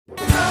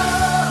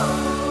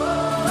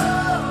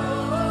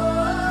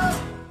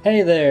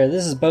Hey there,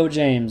 this is Bo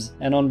James,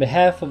 and on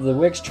behalf of the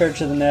Wicks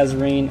Church of the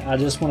Nazarene, I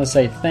just want to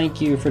say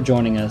thank you for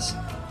joining us.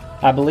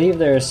 I believe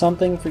there is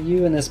something for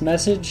you in this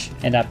message,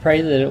 and I pray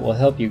that it will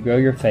help you grow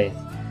your faith.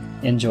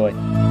 Enjoy.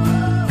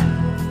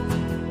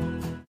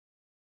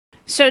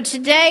 So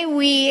today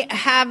we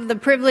have the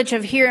privilege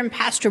of hearing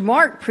Pastor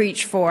Mark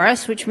preach for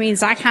us, which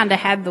means I kind of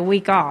had the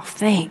week off.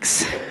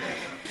 Thanks.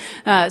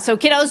 So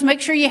kiddos, make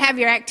sure you have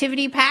your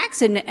activity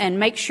packs and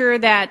make sure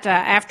that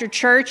after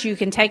church you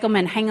can take them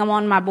and hang them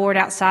on my board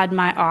outside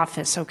my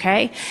office,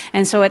 okay?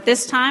 And so at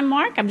this time,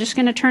 Mark, I'm just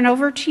going to turn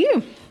over to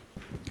you.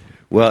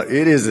 Well,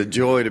 it is a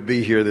joy to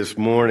be here this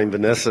morning.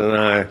 Vanessa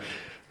and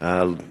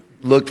I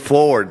looked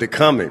forward to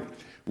coming.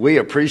 We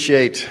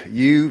appreciate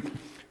you,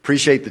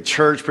 appreciate the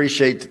church,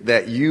 appreciate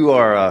that you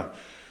are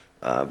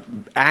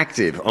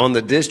active on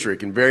the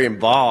district and very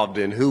involved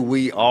in who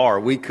we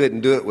are. We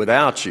couldn't do it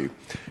without you.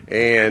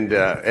 And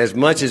as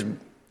much as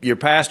your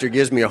pastor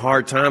gives me a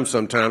hard time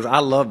sometimes, I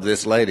love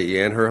this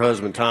lady and her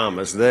husband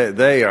Thomas.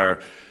 They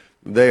are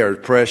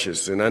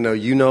precious, and I know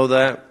you know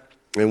that.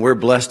 And we're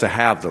blessed to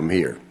have them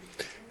here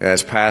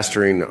as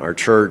pastoring our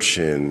church,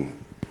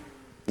 and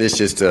it's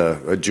just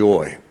a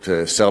joy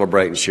to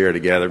celebrate and share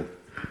together.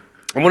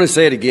 I want to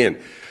say it again.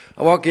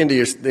 I walk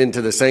into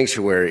the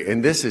sanctuary,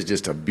 and this is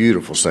just a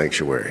beautiful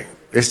sanctuary.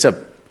 It's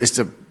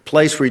a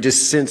place where you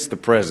just sense the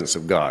presence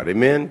of God.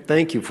 Amen.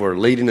 Thank you for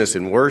leading us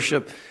in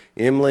worship,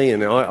 Emily,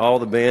 and all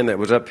the band that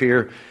was up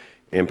here.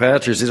 And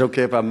Pastor, is it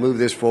okay if I move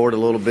this forward a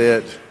little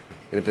bit?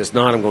 And if it's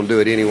not, I'm going to do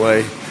it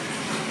anyway.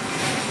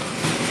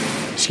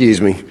 Excuse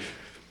me.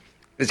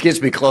 This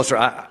gets me closer.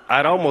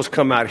 I'd almost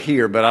come out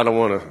here, but I don't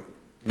want to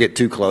get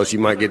too close. You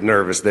might get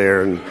nervous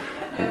there.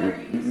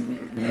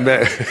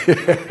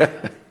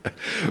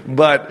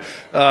 But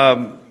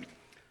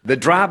the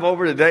drive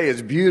over today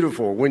is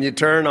beautiful. When you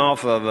turn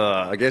off of,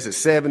 I guess it's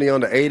 70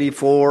 onto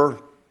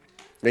 84,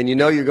 and you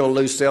know you're going to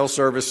lose cell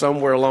service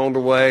somewhere along the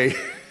way.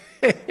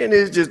 And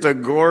it's just a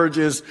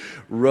gorgeous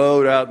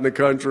road out in the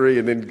country.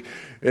 And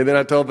then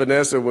I told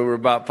Vanessa when we were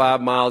about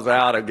 5 miles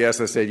out, I guess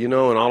I said, and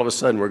all of a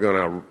sudden we're going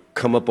to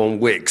come up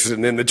on Wicks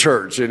and then the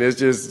church. And it's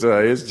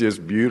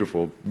just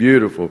beautiful,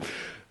 beautiful.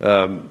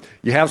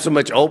 You have so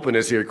much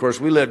openness here. Of course,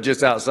 we live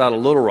just outside of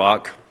Little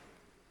Rock.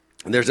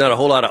 There's not a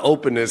whole lot of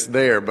openness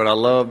there, but I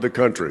love the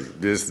country,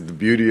 just the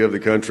beauty of the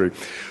country.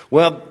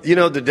 Well,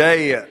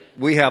 today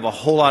we have a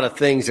whole lot of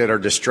things that are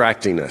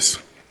distracting us.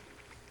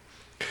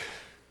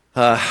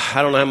 I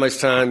don't know how much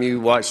time you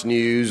watch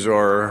news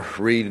or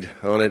read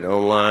on it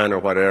online or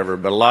whatever,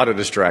 but a lot of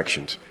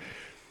distractions.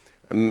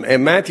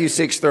 And Matthew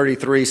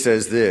 6:33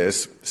 says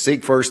this: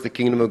 "Seek first the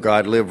kingdom of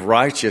God, live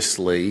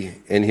righteously,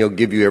 and He'll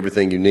give you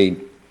everything you need."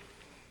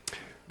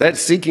 That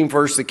seeking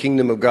first the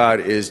kingdom of God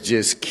is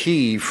just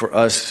key for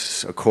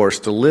us, of course,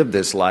 to live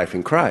this life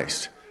in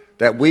Christ.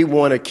 That we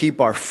want to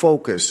keep our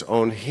focus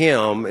on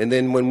Him, and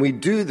then when we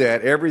do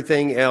that,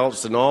 everything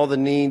else and all the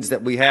needs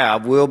that we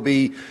have will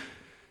be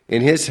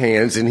in His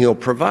hands, and He'll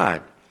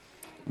provide.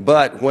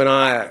 But when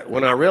I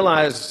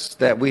realize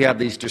that we have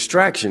these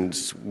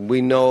distractions,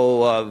 we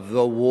know of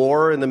the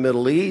war in the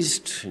Middle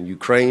East,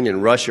 Ukraine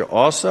and Russia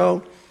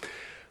also.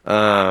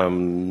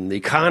 The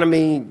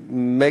economy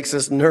makes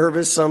us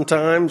nervous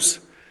sometimes,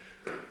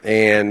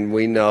 and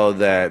we know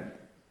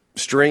that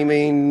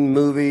streaming,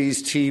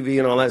 movies, TV,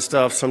 and all that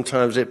stuff,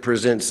 sometimes it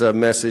presents a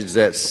message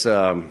that's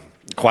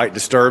quite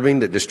disturbing,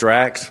 that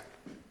distracts.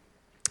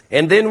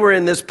 And then we're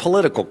in this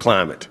political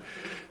climate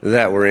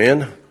that we're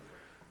in,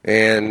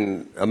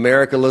 and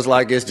America looks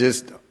like it's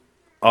just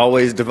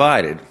always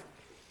divided.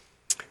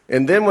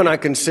 And then when I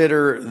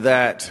consider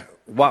that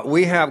what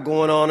we have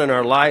going on in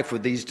our life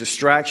with these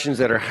distractions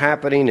that are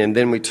happening, and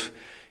then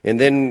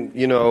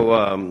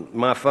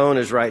my phone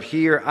is right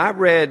here. I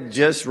read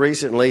just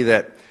recently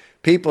that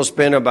people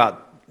spend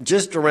about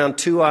just around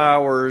 2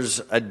 hours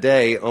a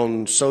day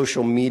on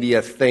social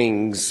media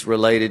things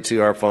related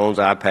to our phones,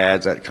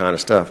 iPads, that kind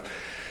of stuff.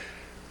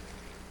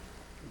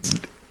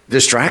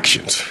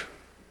 Distractions.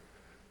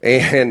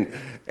 And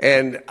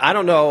I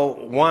don't know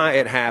why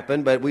it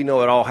happened, but we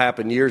know it all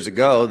happened years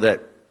ago,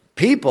 that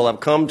people have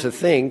come to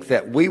think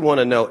that we want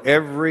to know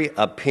every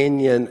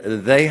opinion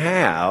they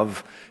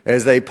have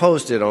as they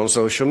post it on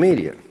social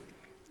media.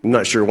 I'm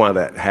not sure why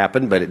that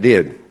happened, but it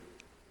did.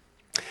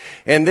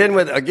 And then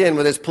with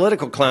this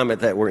political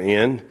climate that we're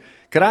in,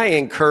 could I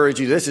encourage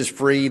you, this is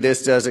free,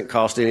 this doesn't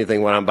cost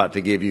anything what I'm about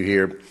to give you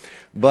here,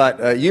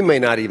 but you may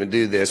not even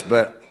do this,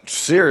 but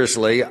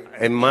seriously,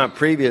 in my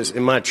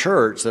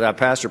church that I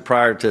pastored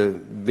prior to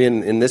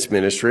being in this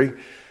ministry,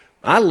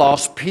 I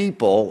lost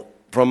people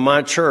from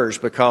my church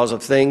because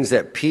of things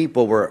that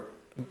people were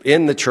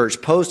in the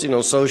church posting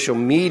on social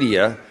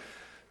media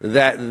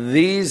that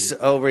these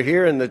over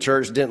here in the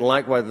church didn't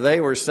like what they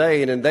were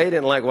saying, and they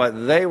didn't like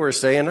what they were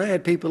saying. I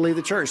had people leave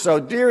the church. So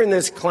during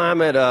this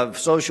climate of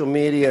social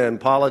media and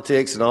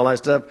politics and all that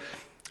stuff,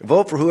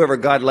 vote for whoever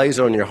God lays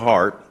on your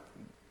heart.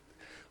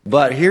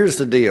 But here's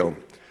the deal.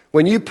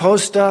 When you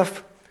post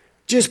stuff,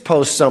 just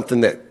post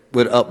something that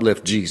would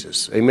uplift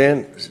Jesus.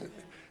 Amen?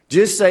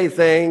 Just say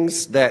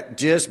things that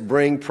just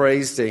bring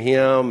praise to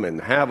Him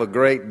and have a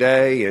great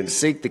day and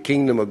seek the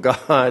kingdom of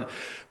God.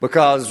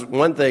 Because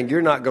one thing,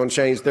 you're not going to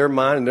change their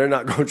mind and they're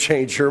not going to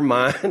change your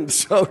mind.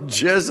 So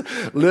just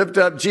lift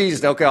up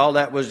Jesus. Okay, all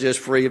that was just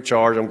free of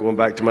charge. I'm going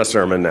back to my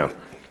sermon now.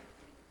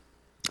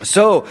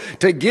 So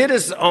to get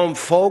us on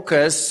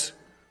focus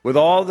with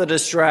all the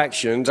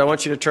distractions, I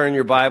want you to turn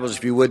your Bibles,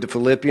 if you would, to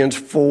Philippians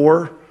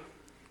 4.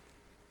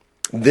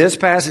 This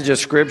passage of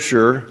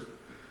Scripture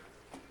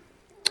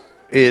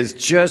is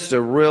just a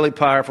really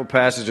powerful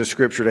passage of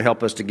Scripture to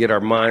help us to get our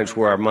minds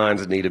where our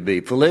minds need to be.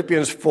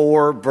 Philippians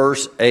 4,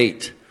 verse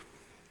 8.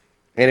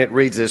 And it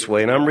reads this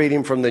way, and I'm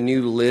reading from the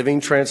New Living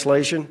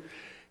Translation.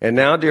 And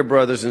now, dear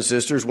brothers and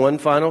sisters, one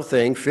final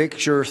thing.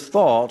 Fix your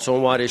thoughts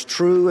on what is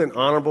true and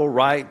honorable,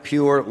 right,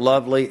 pure,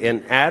 lovely,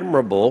 and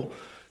admirable.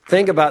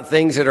 Think about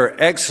things that are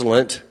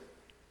excellent.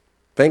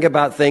 Think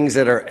about things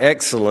that are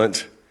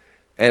excellent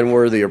and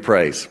worthy of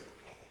praise.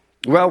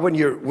 Well, when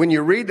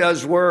you read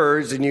those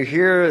words and you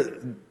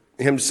hear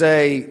him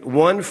say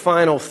one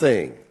final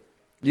thing,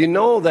 you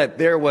know that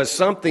there was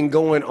something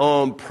going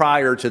on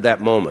prior to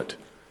that moment.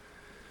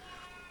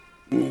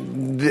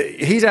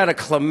 He's at a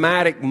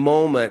climatic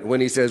moment when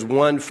he says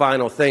one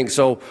final thing.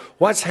 So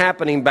what's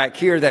happening back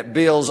here that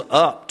builds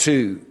up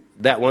to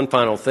that one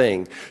final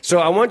thing? So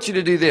I want you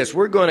to do this.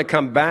 We're going to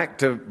come back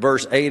to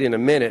verse 8 in a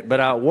minute, but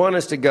I want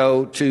us to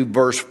go to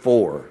verse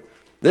 4.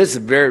 This is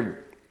a very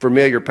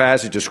familiar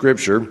passage of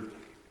Scripture.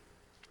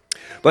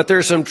 But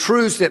there's some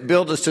truths that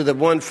build us to the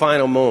one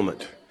final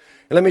moment.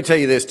 And let me tell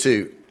you this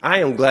too. I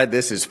am glad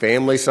this is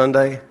Family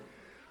Sunday.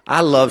 I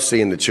love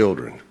seeing the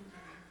children.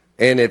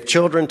 And if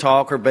children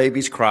talk or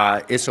babies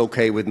cry, it's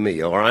okay with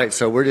me, all right?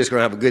 So we're just going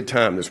to have a good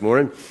time this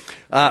morning.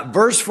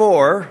 Verse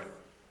 4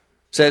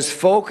 says,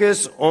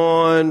 focus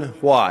on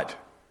what?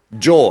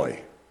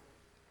 Joy.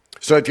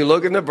 So if you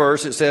look in the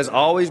verse, it says,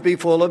 always be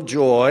full of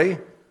joy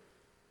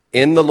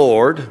in the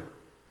Lord.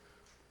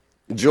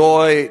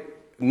 Joy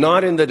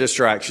not in the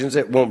distractions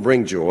that won't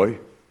bring joy.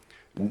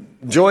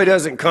 Joy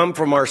doesn't come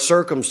from our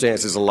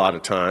circumstances a lot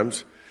of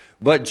times,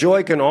 but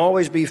joy can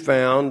always be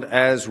found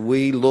as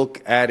we look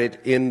at it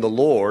in the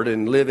Lord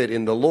and live it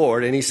in the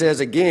Lord. And he says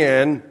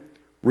again,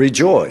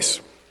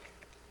 rejoice.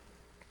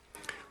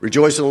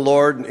 Rejoice in the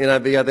Lord.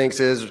 NIV, I think,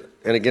 says,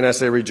 and again I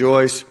say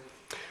rejoice.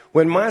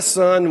 When my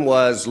son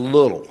was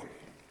little,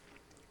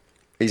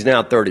 he's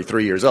now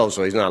 33 years old,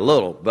 so he's not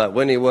little, but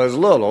when he was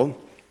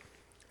little,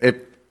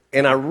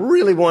 and I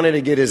really wanted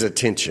to get his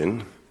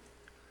attention,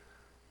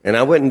 and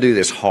I wouldn't do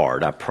this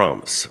hard, I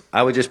promise.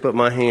 I would just put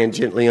my hand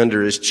gently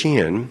under his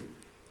chin,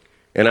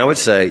 and I would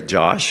say,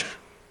 Josh,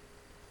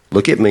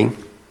 look at me.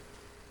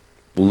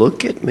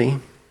 Look at me.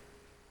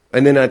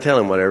 And then I'd tell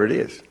him whatever it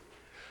is.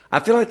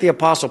 I feel like the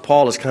Apostle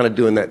Paul is kind of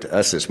doing that to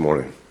us this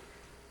morning.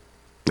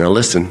 Now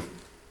listen,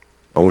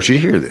 I want you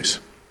to hear this.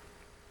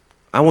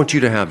 I want you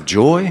to have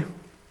joy,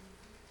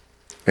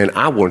 and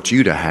I want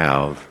you to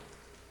have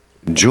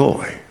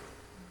joy.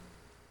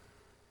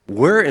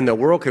 Where in the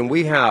world can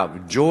we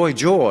have joy,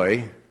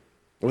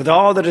 with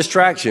all the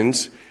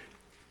distractions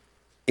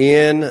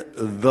in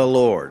the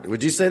Lord?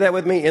 Would you say that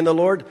with me? In the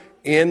Lord?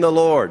 In the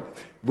Lord.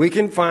 We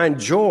can find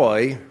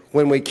joy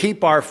when we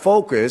keep our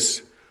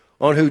focus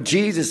on who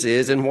Jesus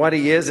is and what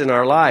He is in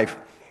our life.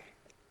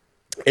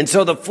 And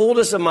so the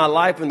fullness of my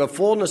life and the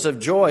fullness of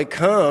joy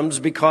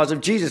comes because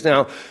of Jesus.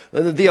 Now,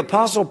 the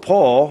Apostle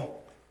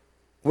Paul,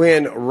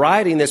 when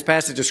writing this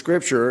passage of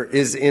Scripture,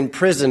 is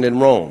imprisoned in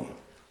Rome.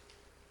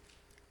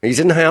 He's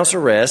in house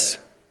arrest.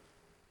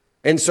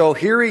 And so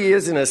here he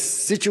is in a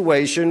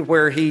situation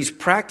where he's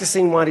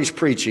practicing what he's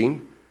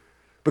preaching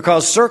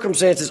because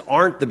circumstances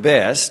aren't the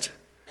best.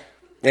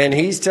 And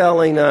he's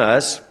telling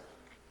us,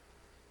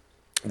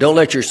 don't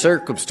let your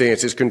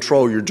circumstances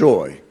control your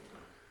joy.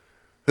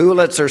 Who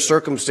lets their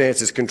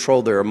circumstances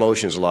control their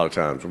emotions a lot of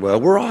times? Well,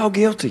 we're all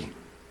guilty.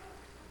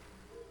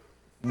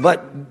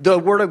 But the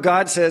Word of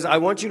God says, I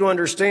want you to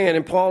understand,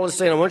 and Paul is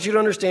saying, I want you to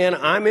understand,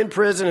 I'm in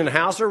prison, in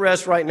house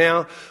arrest right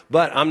now,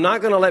 but I'm not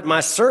going to let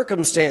my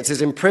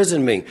circumstances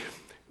imprison me.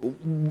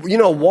 You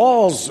know,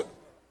 walls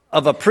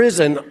of a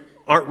prison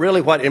aren't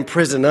really what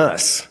imprison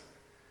us.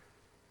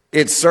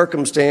 It's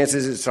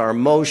circumstances, it's our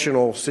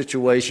emotional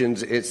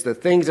situations, it's the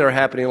things that are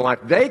happening in life.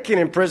 They can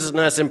imprison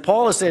us, and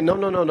Paul is saying,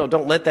 no,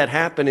 don't let that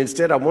happen.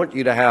 Instead, I want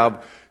you to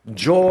have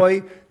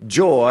joy,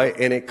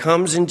 and it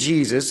comes in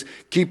Jesus.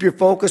 Keep your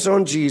focus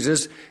on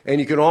Jesus, and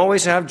you can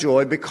always have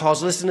joy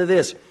because, listen to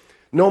this,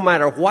 no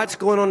matter what's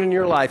going on in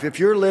your life, if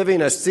you're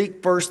living a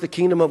seek first the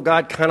kingdom of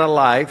God kind of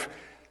life,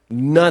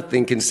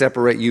 nothing can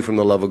separate you from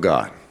the love of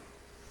God.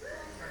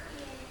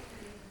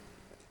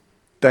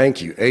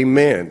 Thank you.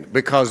 Amen.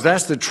 Because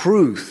that's the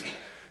truth,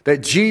 that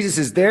Jesus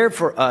is there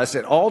for us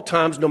at all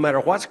times, no matter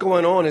what's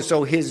going on. And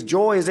so his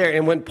joy is there.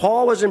 And when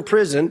Paul was in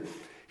prison,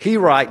 he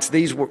writes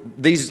these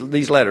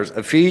letters: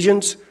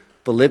 Ephesians,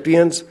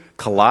 Philippians,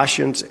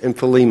 Colossians, and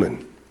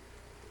Philemon.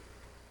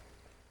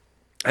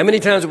 How many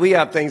times do we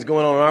have things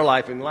going on in our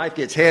life and life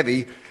gets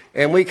heavy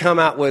and we come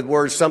out with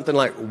words something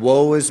like,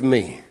 woe is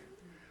me.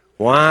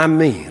 Why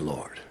me,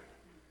 Lord?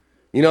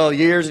 You know,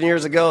 years and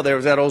years ago, there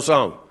was that old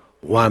song,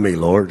 "Why me,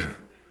 Lord?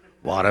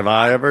 What have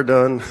I ever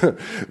done?"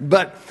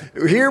 But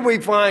here we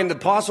find the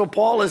Apostle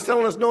Paul is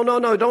telling us, no,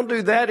 don't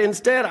do that.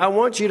 Instead, I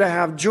want you to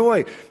have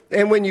joy.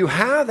 And when you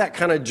have that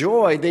kind of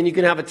joy, then you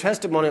can have a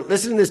testimony.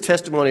 Listen to this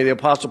testimony the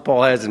Apostle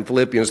Paul has in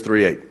Philippians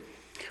 3:8.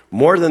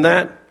 "More than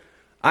that,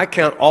 I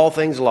count all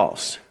things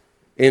lost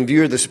in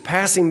view of the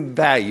surpassing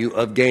value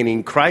of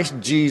gaining Christ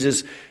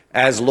Jesus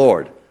as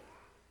Lord.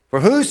 For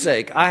whose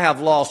sake I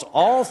have lost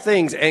all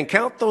things and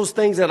count those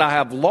things that I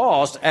have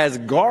lost as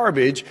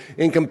garbage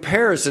in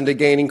comparison to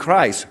gaining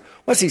Christ."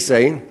 What's he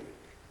saying?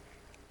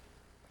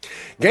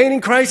 Gaining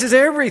Christ is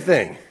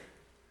everything.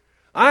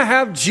 I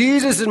have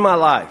Jesus in my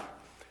life.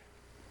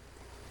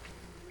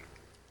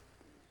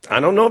 I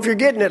don't know if you're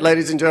getting it,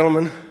 ladies and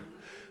gentlemen,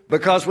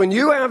 because when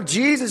you have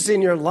Jesus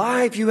in your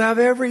life, you have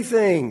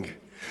everything.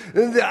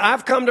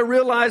 I've come to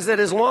realize that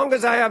as long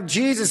as I have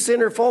Jesus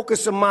center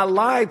focus in my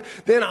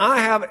life, then I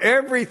have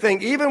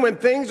everything. Even when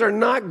things are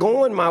not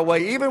going my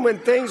way, even when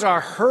things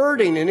are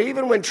hurting, and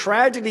even when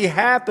tragedy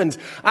happens,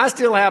 I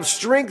still have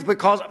strength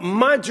because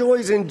my joy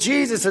is in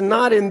Jesus and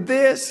not in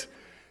this.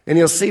 And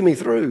He'll see me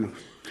through.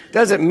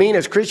 Doesn't mean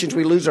as Christians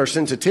we lose our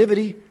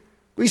sensitivity.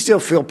 We still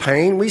feel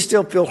pain. We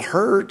still feel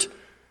hurt.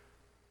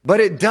 But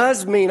it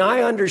does mean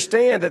I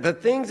understand that the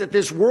things that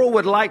this world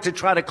would like to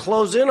try to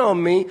close in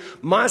on me,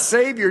 my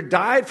Savior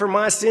died for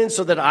my sins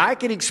so that I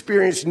can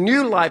experience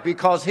new life.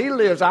 Because He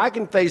lives, I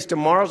can face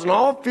tomorrows, and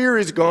all fear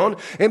is gone.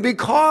 And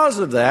because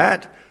of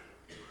that,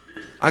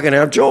 I can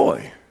have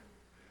joy.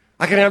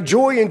 I can have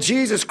joy in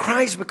Jesus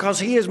Christ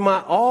because He is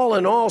my all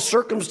in all.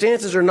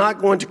 Circumstances are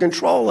not going to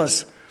control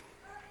us.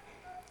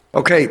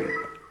 Okay,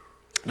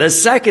 the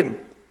second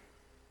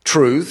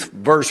truth,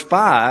 verse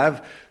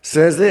 5,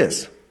 says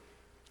this.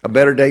 A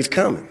better day's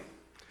coming.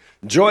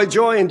 Joy,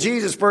 joy in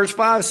Jesus. Verse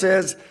 5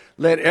 says,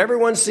 "Let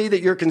everyone see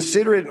that you're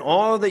considerate in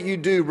all that you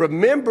do.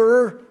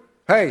 Remember,"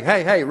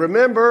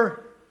 remember,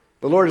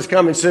 the Lord is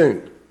coming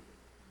soon.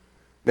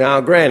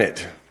 Now,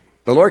 granted,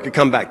 the Lord could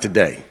come back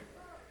today.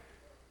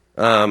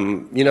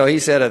 He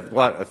said,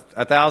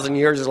 1,000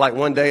 years is like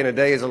one day, and a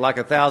day is like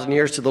 1,000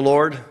 years to the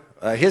Lord.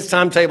 His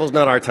timetable is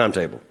not our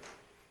timetable.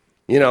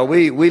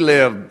 We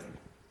live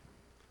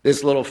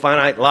this little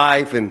finite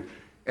life and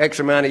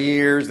X amount of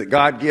years that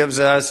God gives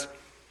us,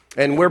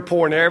 and we're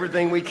pouring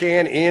everything we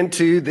can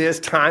into this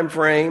time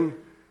frame.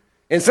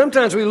 And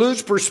sometimes we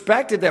lose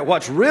perspective that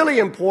what's really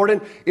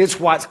important is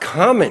what's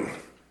coming.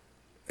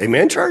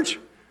 Amen, church?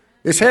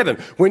 It's heaven.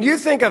 When you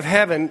think of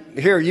heaven,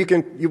 here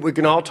we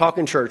can all talk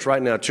in church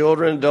right now.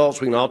 Children,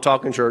 adults, we can all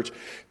talk in church.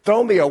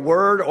 Throw me a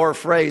word or a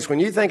phrase. When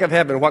you think of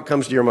heaven, what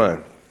comes to your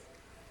mind?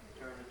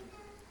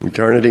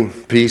 Eternity,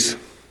 peace,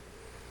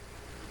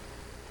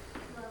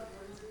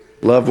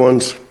 loved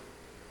ones.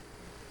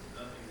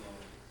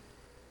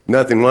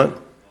 Nothing what?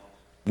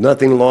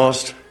 Nothing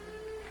lost.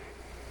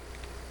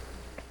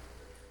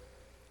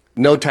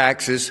 No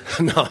taxes.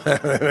 No,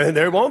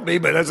 there won't be,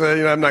 but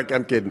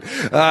I'm kidding.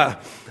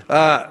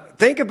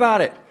 Think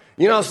about it.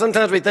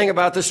 Sometimes we think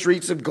about the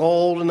streets of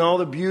gold and all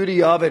the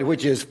beauty of it,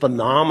 which is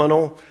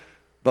phenomenal.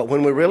 But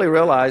when we really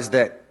realize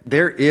that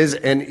there is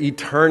an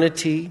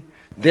eternity,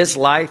 this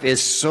life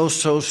is so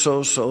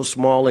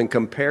small in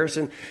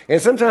comparison.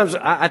 And sometimes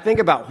I think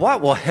about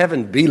what will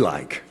heaven be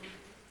like?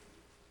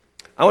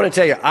 I want to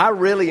tell you, I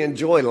really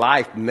enjoy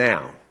life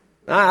now.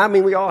 I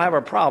mean, we all have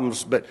our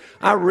problems, but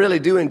I really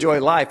do enjoy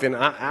life. And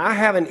I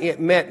haven't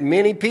met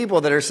many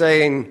people that are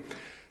saying,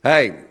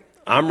 "Hey,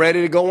 I'm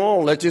ready to go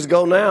on. Let's just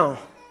go now."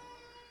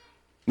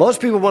 Most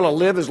people want to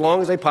live as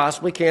long as they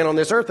possibly can on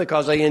this earth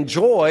because they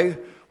enjoy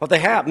what they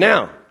have.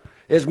 Now,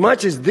 as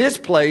much as this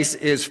place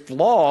is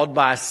flawed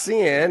by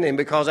sin, and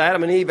because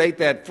Adam and Eve ate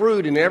that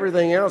fruit and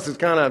everything else has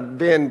kind of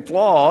been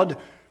flawed,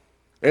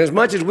 and as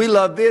much as we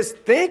love this,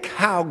 think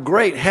how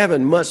great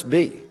heaven must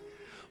be.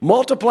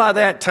 Multiply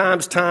that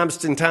times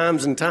and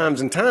times,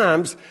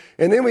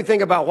 and then we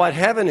think about what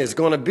heaven is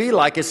going to be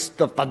like. It's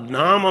the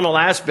phenomenal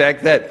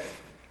aspect that,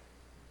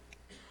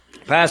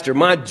 "Pastor,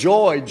 my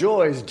joy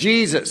is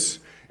Jesus.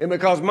 And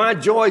because my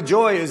joy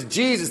is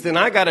Jesus, then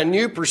I got a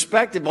new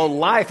perspective on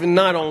life. And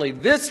not only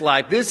this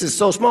life, this is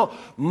so small.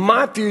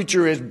 My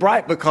future is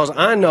bright because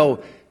I know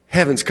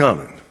heaven's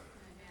coming.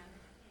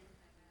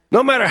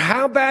 No matter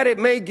how bad it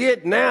may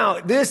get now,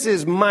 this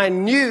is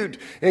minute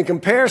in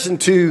comparison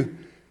to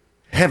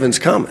heaven's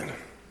coming."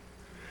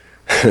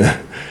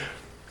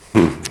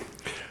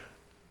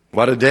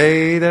 What a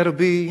day that'll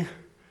be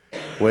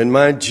when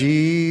my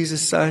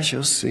Jesus I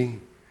shall see,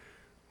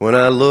 when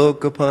I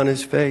look upon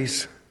His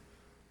face,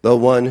 the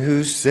one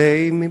who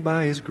saved me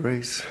by His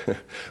grace,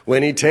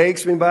 when He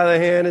takes me by the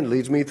hand and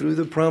leads me through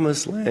the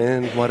promised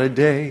land. What a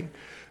day,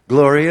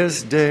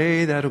 glorious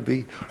day that'll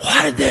be.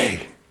 What a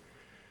day.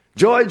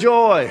 Joy,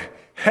 joy.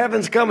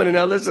 Heaven's coming. And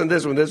now listen to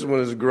this one. This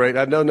one is great.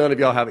 I know none of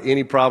y'all have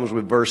any problems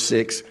with verse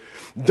 6.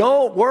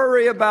 "Don't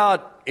worry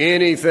about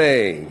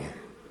anything."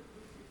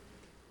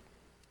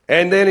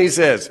 And then he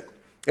says,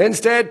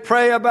 "Instead,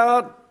 pray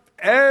about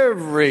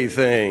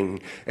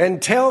everything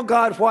and tell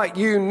God what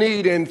you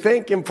need and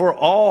thank Him for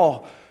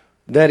all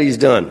that He's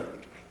done."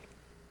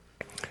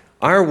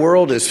 Our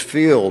world is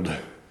filled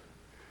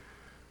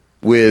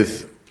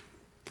with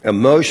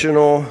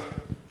emotional,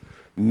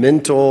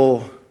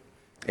 mental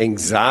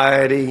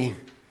anxiety.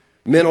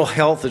 Mental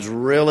health is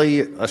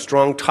really a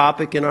strong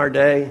topic in our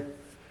day.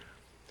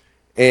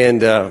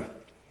 And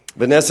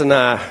Vanessa and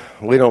I,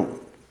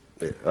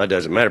 it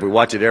doesn't matter if we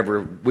watch it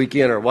every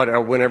weekend or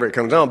whatever, whenever it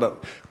comes on,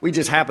 but we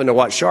just happened to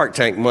watch Shark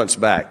Tank months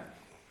back.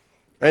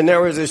 And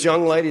there was this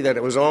young lady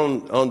that was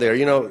on there.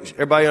 You know,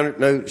 everybody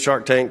knows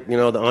Shark Tank, you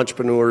know, the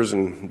entrepreneurs,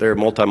 and they're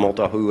multi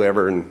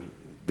whoever, and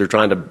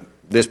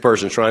this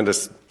person's trying to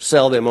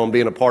sell them on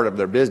being a part of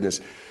their business.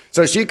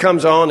 So she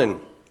comes on,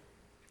 and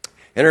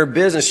in her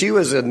business, she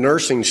was a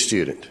nursing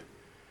student.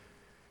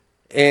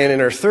 And in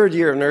her third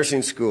year of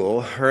nursing school,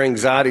 her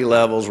anxiety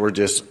levels were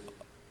just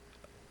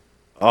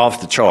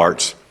off the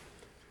charts.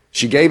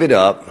 She gave it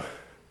up,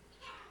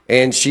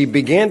 and she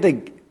began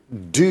to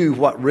do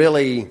what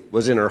really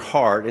was in her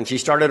heart, and she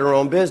started her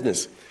own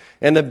business.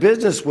 And the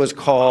business was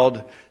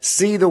called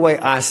See the Way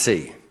I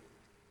See.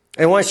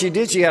 And what she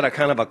did, she had a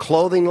kind of a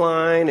clothing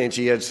line, and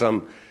she had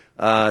some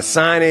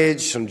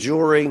signage, some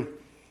jewelry.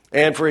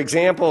 And for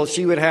example,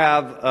 she would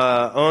have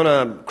on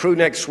a crew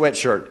neck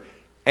sweatshirt,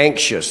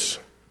 anxious.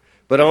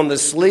 But on the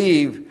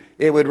sleeve,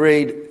 it would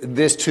read,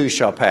 this too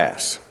shall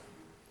pass.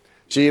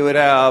 She would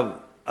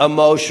have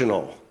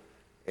emotional.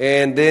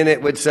 And then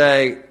it would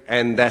say,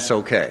 and that's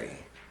okay.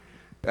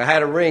 I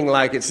had a ring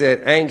like it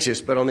said anxious,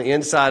 but on the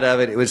inside of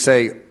it, it would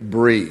say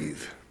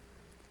breathe.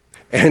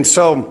 And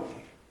so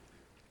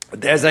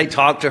as they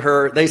talked to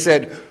her, they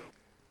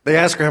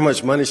asked her how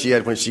much money she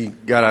had when she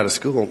got out of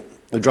school,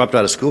 dropped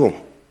out of school,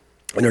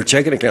 in her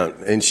checking account.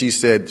 And she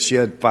said she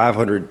had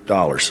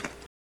 $500.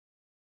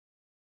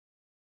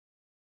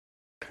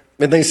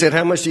 And they said,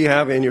 how much do you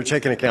have in your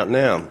checking account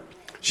now?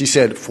 She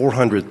said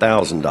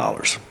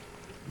 $400,000.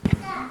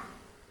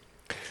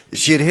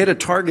 She had hit a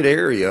target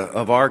area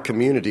of our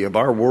community, of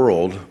our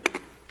world,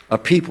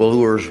 of people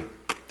who are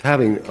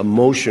having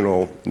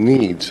emotional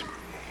needs.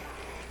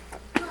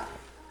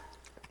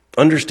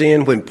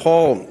 Understand, when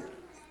Paul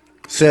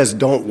says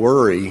don't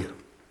worry,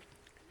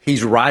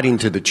 he's writing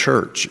to the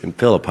church in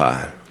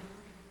Philippi.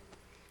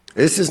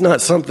 This is not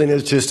something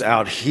that's just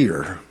out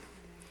here.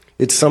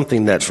 It's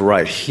something that's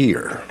right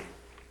here.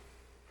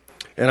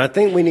 And I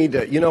think we need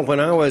to, when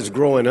I was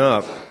growing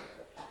up,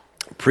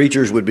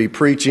 preachers would be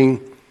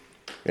preaching,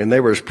 and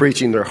they were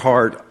preaching their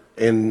heart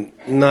and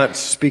not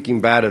speaking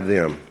bad of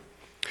them.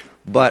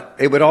 But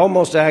it would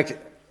almost act,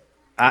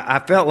 I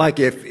felt like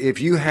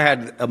if you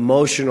had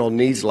emotional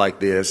needs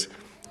like this,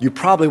 you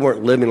probably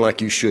weren't living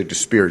like you should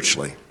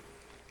spiritually.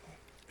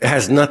 It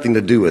has nothing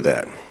to do with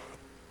that.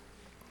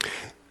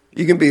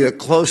 You can be the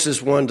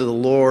closest one to the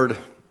Lord,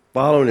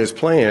 following his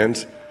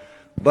plans,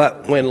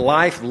 but when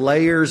life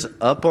layers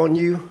up on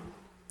you,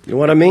 you know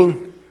what I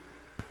mean?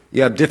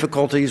 You have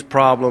difficulties,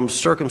 problems,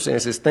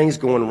 circumstances, things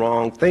going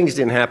wrong, things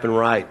didn't happen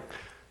right,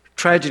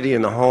 tragedy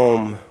in the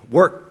home,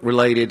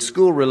 work-related,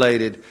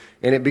 school-related,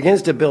 and it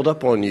begins to build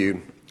up on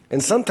you.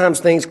 And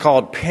sometimes things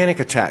called panic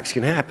attacks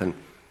can happen.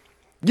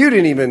 You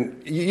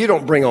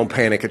don't bring on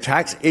panic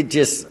attacks.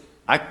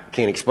 I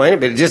can't explain it,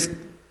 but it just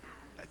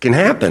can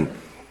happen.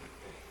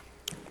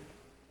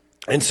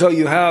 And so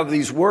you have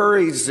these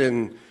worries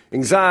and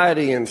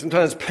anxiety and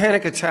sometimes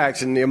panic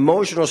attacks and the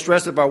emotional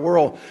stress of our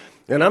world.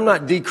 And I'm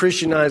not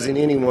de-Christianizing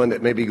anyone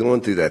that may be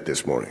going through that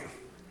this morning.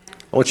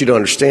 I want you to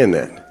understand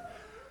that.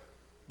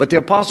 But the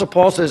Apostle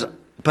Paul says,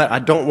 but I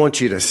don't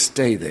want you to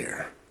stay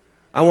there.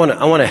 I want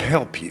to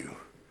help you.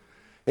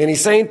 And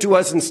he's saying to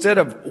us, instead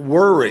of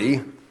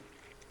worry,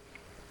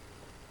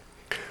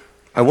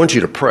 I want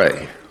you to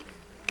pray.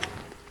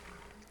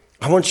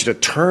 I want you to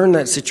turn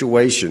that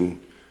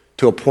situation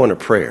to a point of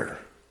prayer.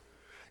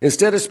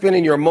 Instead of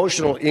spending your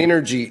emotional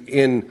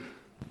energy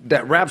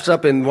that wraps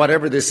up in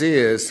whatever this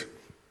is,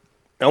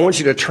 I want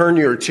you to turn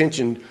your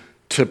attention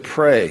to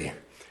pray.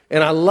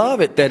 And I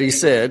love it that he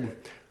said,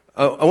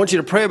 I want you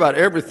to pray about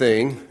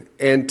everything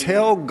and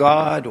tell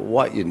God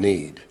what you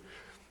need.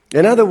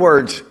 In other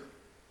words,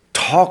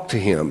 talk to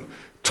him.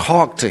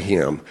 Talk to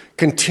him.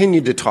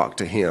 Continue to talk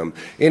to him.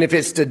 And if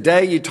it's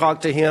today you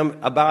talk to him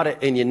about it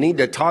and you need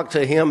to talk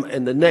to him,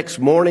 and the next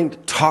morning,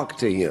 talk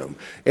to him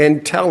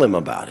and tell him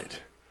about it.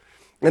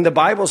 And the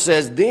Bible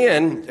says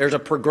then there's a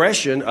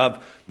progression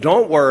of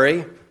don't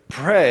worry,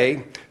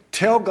 pray,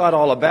 tell God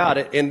all about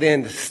it, and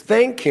then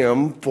thank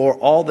him for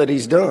all that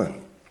he's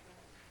done.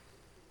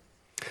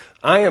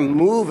 I am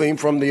moving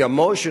from the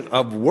emotion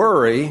of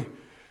worry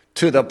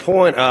to the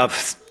point of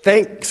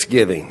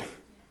thanksgiving.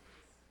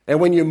 And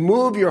when you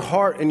move your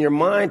heart and your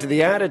mind to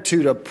the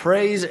attitude of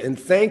praise and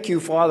thank you,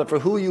 Father, for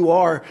who you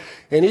are,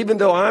 and even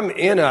though I'm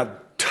in a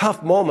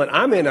tough moment,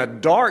 I'm in a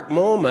dark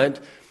moment,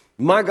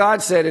 my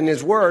God said in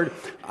his word,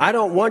 I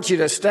don't want you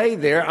to stay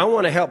there. I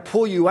want to help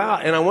pull you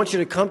out, and I want you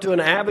to come to an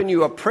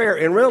avenue of prayer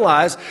and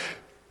realize,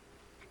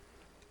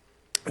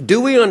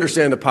 do we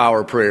understand the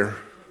power of prayer?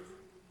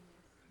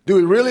 Do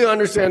we really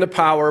understand the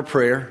power of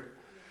prayer?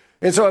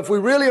 And so if we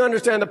really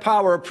understand the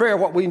power of prayer,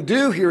 what we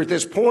do here at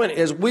this point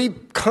is we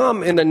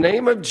come in the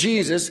name of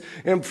Jesus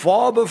and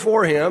fall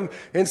before him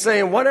and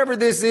saying, whatever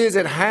this is,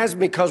 it has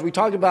me, because we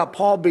talked about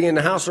Paul being in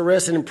house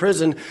arrest and in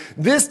prison.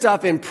 This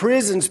stuff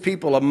imprisons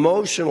people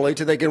emotionally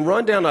till they can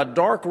run down a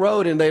dark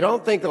road and they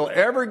don't think they'll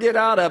ever get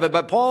out of it.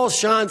 But Paul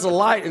shines a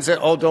light and said,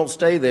 oh, don't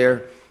stay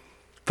there.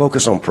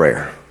 Focus on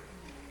prayer.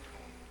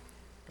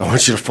 I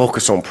want you to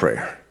focus on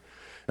prayer.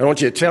 I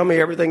want you to tell me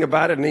everything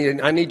about it.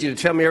 I need you to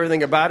tell me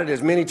everything about it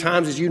as many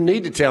times as you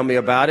need to tell me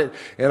about it,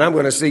 and I'm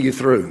going to see you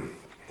through.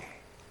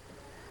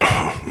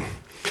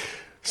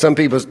 Some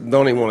people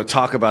don't even want to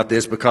talk about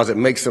this because it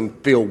makes them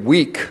feel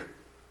weak.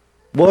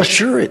 Well,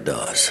 sure it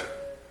does.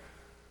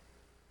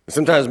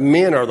 Sometimes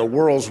men are the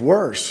world's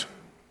worst.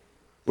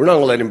 We're not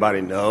going to let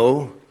anybody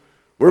know.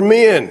 We're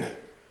men.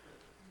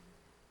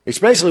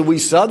 Especially we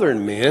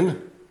Southern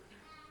men.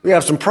 We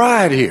have some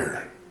pride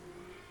here.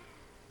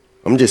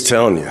 I'm just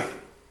telling you.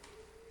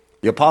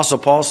 The Apostle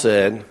Paul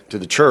said to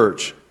the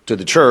church,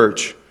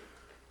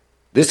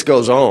 this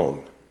goes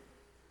on,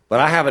 but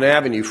I have an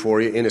avenue for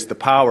you, and it's the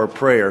power of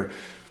prayer.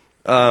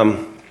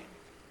 Again,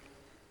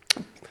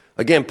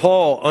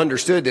 Paul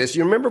understood this.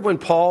 You remember when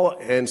Paul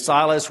and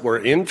Silas were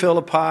in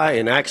Philippi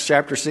in Acts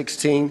chapter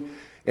 16,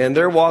 and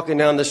they're walking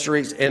down the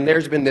streets, and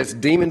there's been this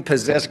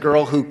demon-possessed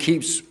girl who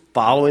keeps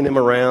following them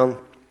around.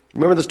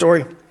 Remember the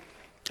story?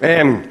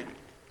 And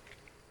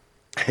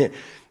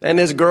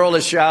this girl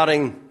is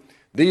shouting,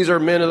 these are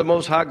men of the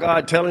Most High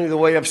God telling you the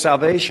way of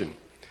salvation.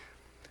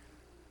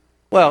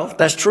 Well,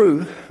 that's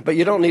true, but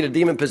you don't need a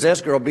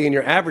demon-possessed girl being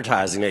your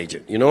advertising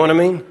agent. You know what I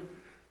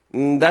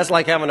mean? That's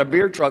like having a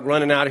beer truck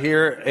running out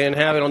here and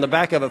having on the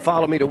back of it,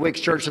 follow me to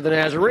Wick's Church of the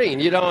Nazarene.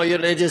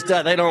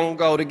 They don't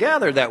go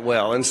together that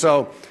well. And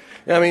so,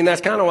 I mean, that's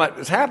kind of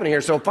what's happening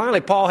here. So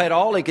finally, Paul had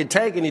all he could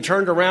take, and he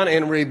turned around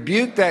and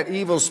rebuked that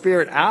evil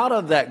spirit out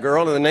of that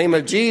girl in the name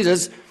of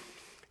Jesus.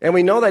 And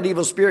we know that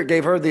evil spirit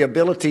gave her the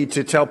ability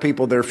to tell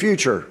people their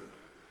future.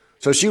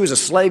 So she was a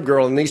slave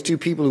girl, and these two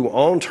people who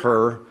owned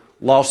her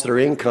lost their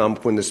income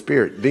when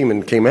the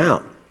demon came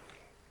out.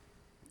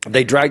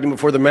 They dragged them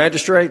before the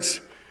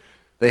magistrates.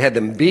 They had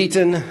them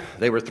beaten.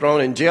 They were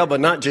thrown in jail, but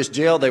not just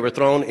jail. They were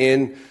thrown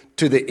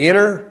into the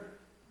inner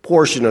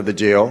portion of the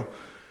jail,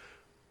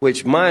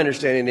 which my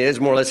understanding is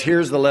more or less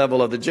here's the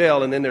level of the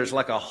jail, and then there's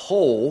like a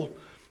hole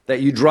that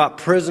you drop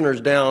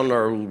prisoners down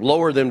or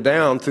lower them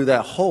down through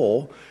that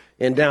hole.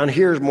 And down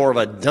here is more of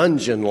a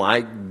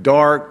dungeon-like,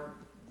 dark,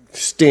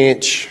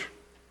 stench,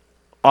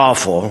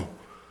 awful,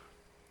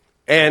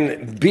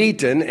 and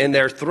beaten, and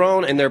they're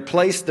thrown, and they're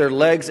placed their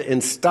legs in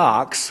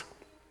stocks,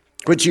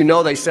 which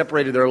they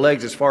separated their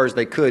legs as far as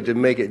they could to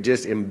make it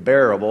just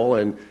unbearable,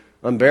 and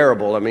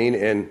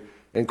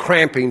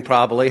cramping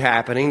probably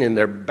happening, and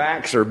their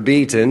backs are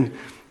beaten.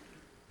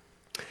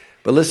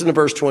 But listen to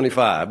verse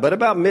 25. But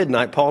about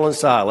midnight, Paul and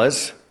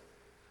Silas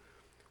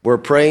were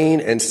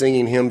praying and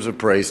singing hymns of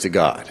praise to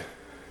God.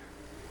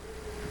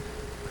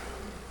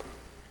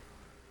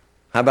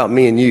 How about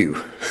me and you?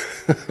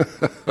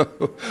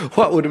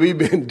 What would we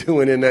been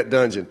doing in that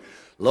dungeon?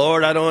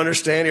 Lord, I don't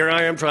understand. Here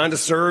I am trying to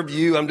serve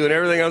you. I'm doing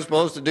everything I'm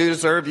supposed to do to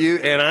serve you,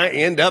 and I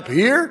end up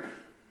here?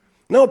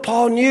 No,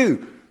 Paul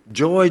knew.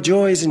 Joy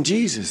is in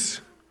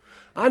Jesus.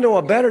 I know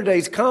a better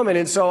day's coming,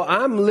 and so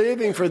I'm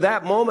living for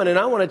that moment, and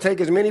I want to take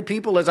as many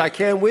people as I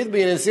can with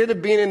me. And instead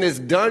of being in this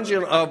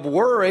dungeon of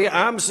worry,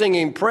 I'm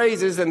singing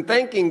praises and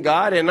thanking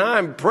God, and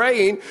I'm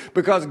praying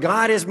because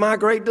God is my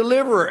great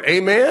deliverer.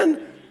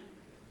 Amen?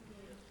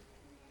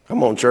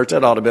 Come on, church,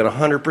 that ought to have been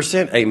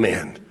 100%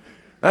 amen.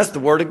 That's the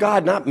word of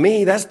God, not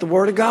me. That's the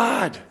word of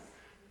God.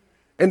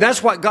 And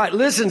that's what God,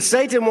 listen,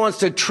 Satan wants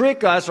to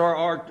trick us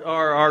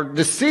or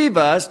deceive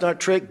us,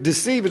 not trick,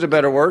 deceive is a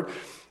better word,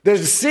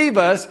 deceive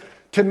us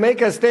to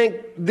make us think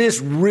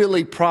this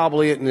really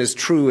probably isn't as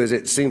true as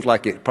it seems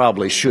like it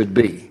probably should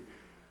be.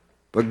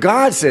 But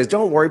God says,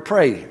 don't worry,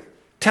 pray.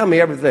 Tell me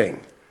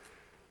everything.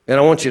 And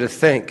I want you to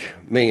thank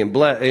me and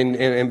bless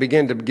and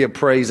begin to give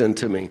praise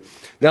unto me.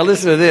 Now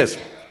listen to this.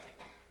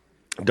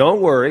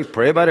 Don't worry,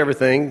 pray about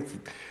everything.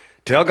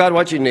 Tell God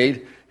what you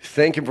need.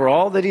 Thank him for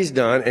all that he's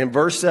done. And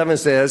verse 7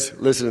 says,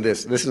 listen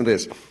to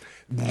this.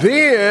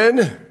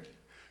 Then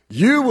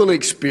you will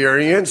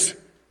experience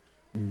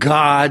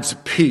God's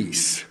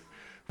peace,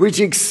 which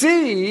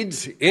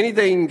exceeds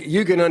anything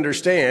you can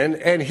understand,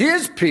 and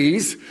his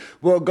peace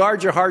will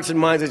guard your hearts and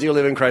minds as you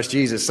live in Christ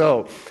Jesus.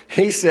 So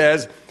he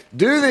says,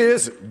 do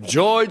this,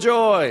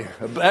 joy,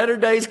 a better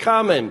day's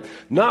coming.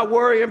 Not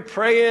worrying,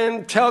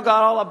 praying, tell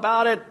God all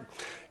about it,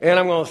 and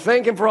I'm going to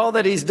thank him for all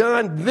that he's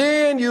done.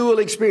 Then you will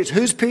experience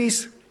whose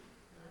peace?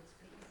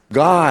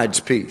 God's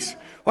peace.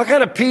 What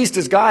kind of peace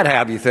does God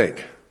have, you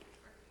think?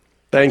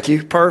 Thank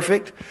you,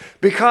 perfect.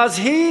 Because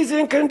he's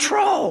in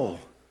control.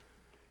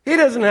 He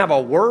doesn't have a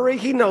worry.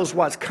 He knows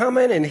what's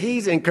coming, and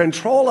he's in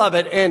control of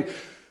it. And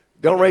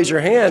don't raise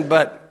your hand,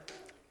 but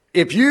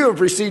if you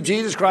have received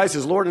Jesus Christ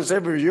as Lord and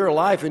Savior of your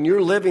life, and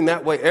you're living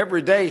that way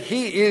every day,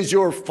 he is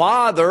your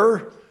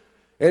Father.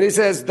 And he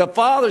says, the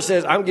Father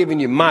says, I'm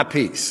giving you my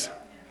peace.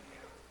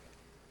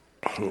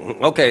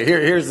 Okay,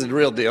 here's the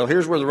real deal.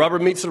 Here's where the rubber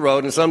meets the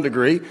road in some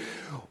degree.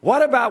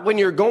 What about when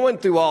you're going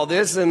through all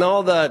this and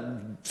all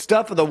the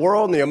stuff of the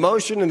world and the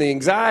emotion and the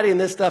anxiety and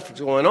this stuff is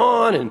going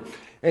on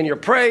and you're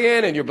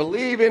praying and you're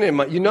believing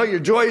and you know your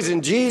joy is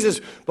in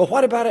Jesus. But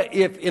what about it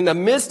if in the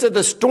midst of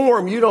the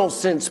storm you don't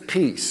sense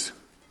peace?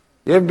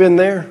 You ever been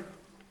there?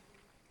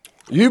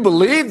 You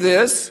believe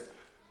this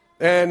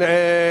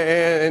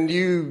and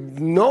you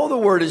know the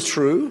word is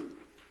true.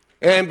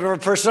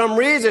 And for some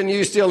reason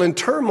you're still in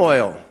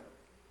turmoil.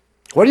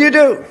 What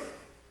do?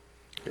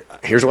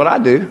 Here's what I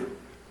do.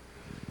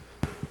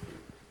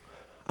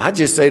 I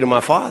just say to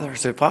my Father, I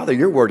say, Father,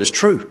 your word is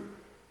true.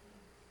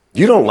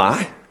 You don't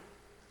lie.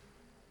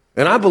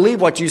 And I believe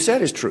what you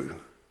said is true.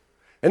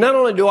 And not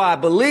only do I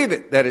believe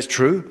it that is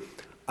true,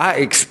 I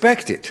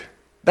expect it.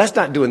 That's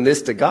not doing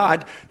this to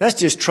God. That's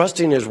just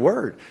trusting his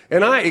word.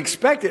 And I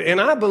expect it.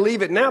 And I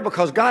believe it now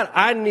because, God,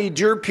 I need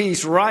your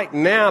peace right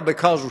now,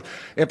 because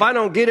if I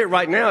don't get it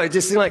right now, it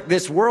just seems like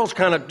this world's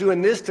kind of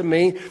doing this to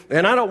me.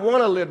 And I don't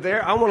want to live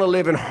there. I want to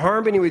live in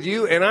harmony with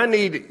you. And I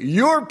need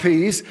your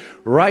peace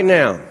right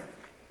now.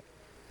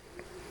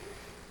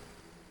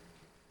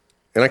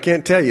 And I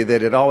can't tell you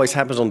that it always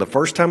happens on the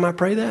first time I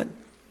pray that.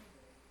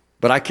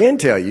 But I can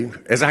tell you,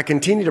 as I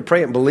continue to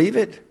pray and believe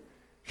it,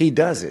 he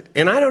does it.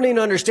 And I don't even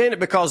understand it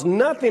because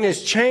nothing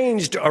has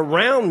changed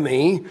around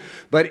me.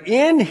 But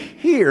in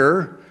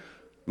here,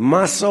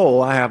 my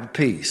soul, I have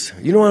peace.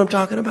 You know what I'm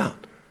talking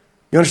about?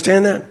 You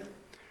understand that?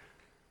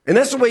 And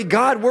that's the way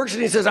God works.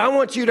 And he says, I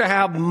want you to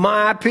have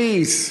my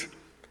peace.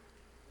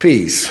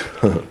 Peace.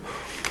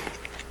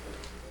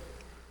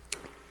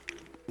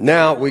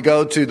 Now we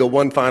go to the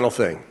one final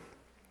thing.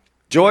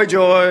 Joy,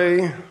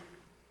 joy.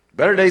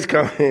 Better days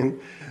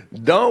coming.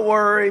 Don't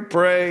worry,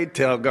 pray,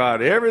 tell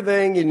God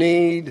everything you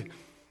need.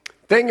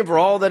 Thank him for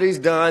all that he's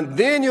done.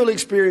 Then you'll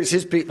experience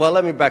his peace. Well,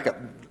 let me back up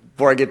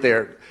before I get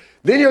there.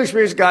 Then you'll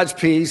experience God's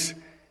peace,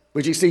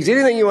 which exceeds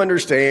anything you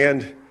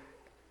understand.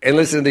 And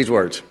listen to these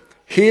words.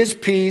 His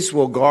peace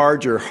will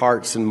guard your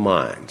hearts and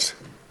minds.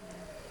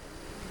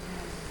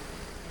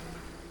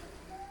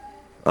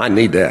 I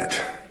need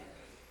that.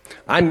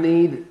 I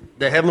need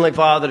the Heavenly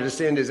Father to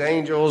send his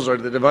angels or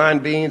the divine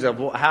beings of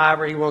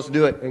however he wants to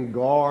do it and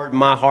guard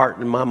my heart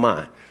and my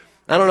mind.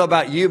 I don't know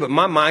about you, but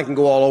my mind can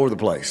go all over the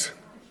place.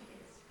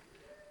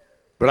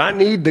 But I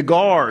need the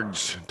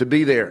guards to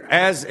be there.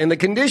 And the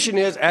condition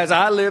is, as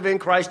I live in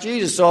Christ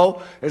Jesus.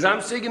 So, as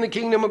I'm seeking the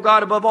kingdom of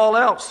God above all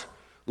else,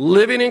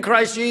 living in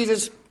Christ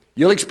Jesus,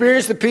 you'll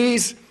experience the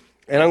peace,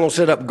 and I'm going to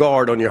set up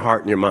guard on your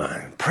heart and your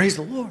mind. Praise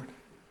the Lord.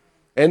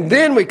 And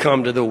then we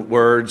come to the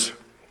words,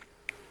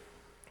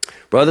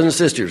 brothers and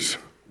sisters,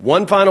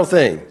 one final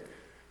thing.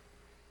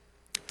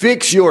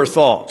 Fix your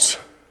thoughts.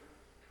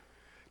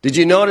 Did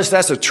you notice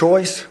that's a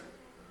choice?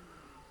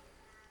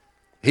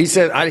 He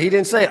said, he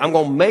didn't say, I'm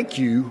going to make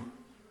you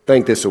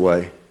think this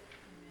way.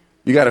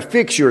 You got to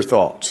fix your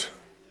thoughts.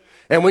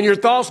 And when your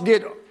thoughts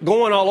get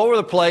going all over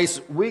the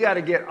place, we got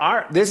to get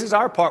this is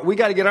our part. We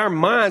got to get our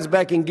minds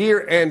back in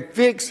gear and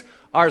fix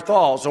our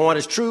thoughts on what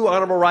is true,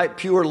 honorable, right,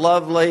 pure,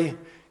 lovely,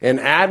 and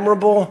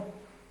admirable.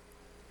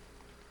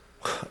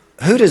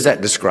 Who does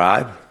that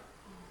describe?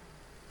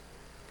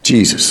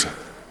 Jesus.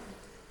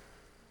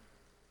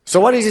 So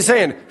what is he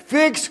saying?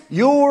 Fix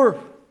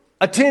your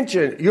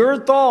attention, your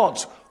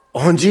thoughts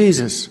on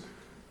Jesus.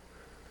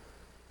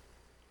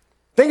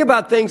 Think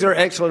about things that are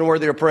excellent and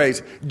worthy of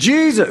praise.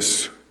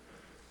 Jesus.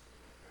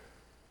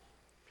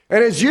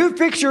 And as you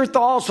fix your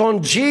thoughts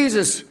on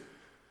Jesus,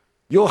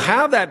 you'll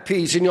have that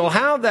peace and you'll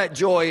have that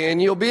joy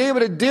and you'll be able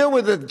to deal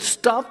with the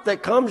stuff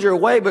that comes your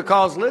way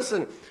because,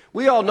 listen,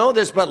 we all know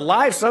this, but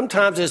life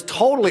sometimes is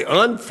totally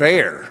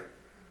unfair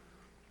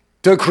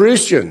to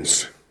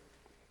Christians.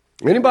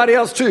 Anybody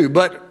else too,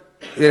 but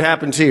it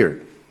happens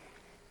here.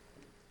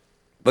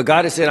 But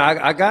God has said,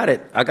 I got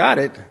it. I got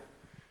it.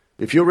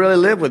 If you'll really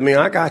live with me,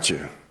 I got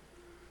you.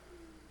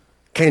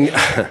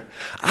 I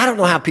don't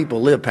know how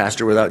people live,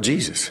 Pastor, without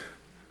Jesus.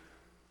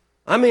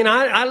 I mean,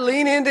 I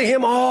lean into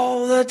him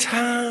all the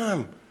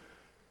time.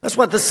 That's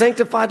what the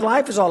sanctified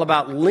life is all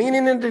about.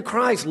 Leaning into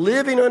Christ,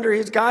 living under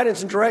his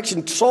guidance and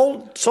direction,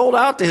 sold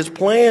out to his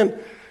plan.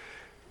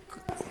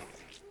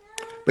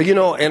 But you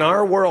know, in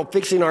our world,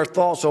 fixing our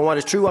thoughts on what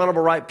is true,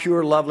 honorable, right,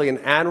 pure, lovely, and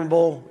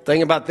admirable,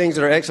 thinking about things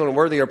that are excellent and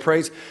worthy of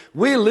praise,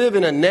 we live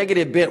in a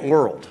negative bent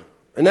world.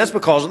 And that's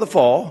because of the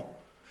fall.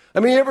 I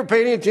mean, you ever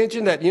pay any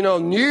attention that, you know,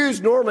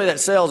 news normally that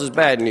sells is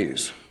bad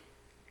news.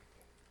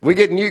 We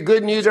get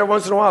good news every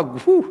once in a while.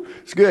 Whew,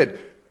 it's good.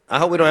 I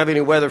hope we don't have any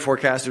weather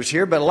forecasters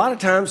here, but a lot of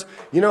times,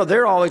 you know,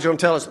 they're always going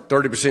to tell us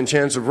 30%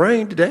 chance of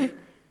rain today.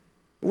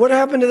 What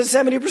happened to the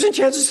 70%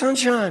 chance of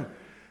sunshine?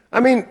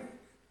 I mean,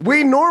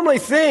 unfortunately,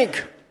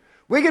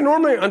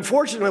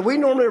 we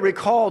normally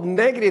recall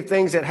negative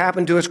things that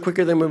happen to us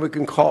quicker than we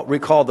can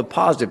recall the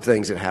positive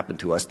things that happen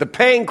to us. The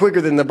pain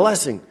quicker than the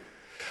blessing.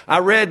 I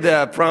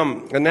read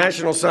from a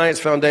National Science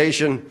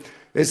Foundation,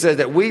 it says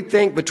that we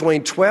think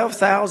between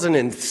 12,000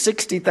 and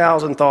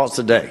 60,000 thoughts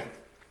a day.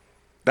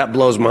 That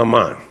blows my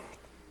mind.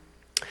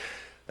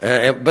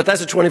 But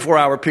that's a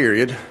 24-hour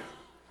period.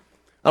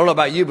 I don't know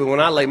about you, but when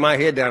I lay my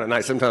head down at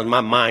night, sometimes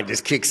my mind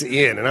just kicks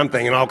in, and I'm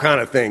thinking all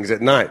kind of things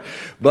at night.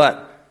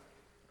 But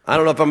I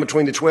don't know if I'm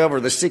between the 12 or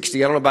the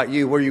 60. I don't know about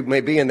you, where you may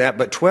be in that,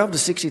 but 12 to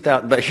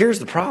 60,000. But here's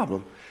the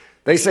problem.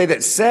 They say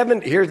that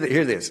hear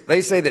this.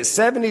 They say that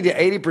 70 to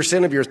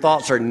 80% of your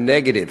thoughts are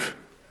negative.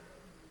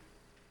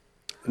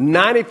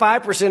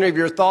 95% of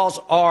your thoughts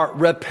are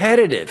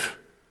repetitive.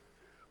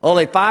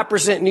 Only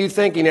 5% new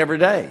thinking every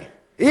day.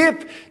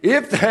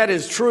 If that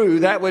is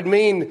true, that would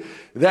mean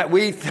that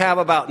we have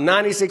about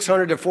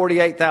 9,600 to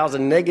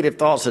 48,000 negative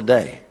thoughts a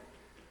day.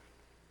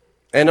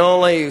 And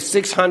only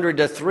 600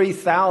 to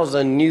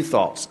 3,000 new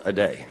thoughts a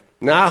day.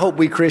 Now, I hope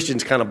we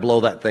Christians kind of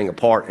blow that thing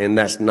apart, and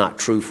that's not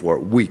true for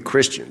we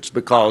Christians,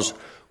 because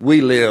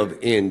we live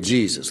in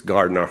Jesus,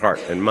 guarding our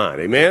heart and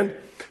mind. Amen?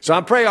 So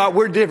I pray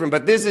we're different,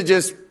 but this is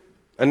just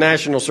a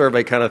national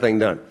survey kind of thing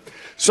done.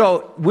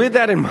 So with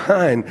that in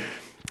mind,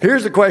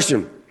 here's the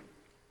question.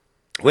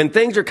 When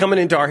things are coming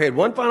into our head,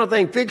 one final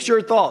thing, fix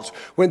your thoughts.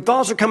 When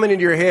thoughts are coming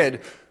into your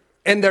head,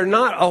 and they're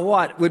not a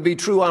what would be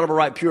true, honorable,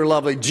 right, pure,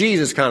 lovely,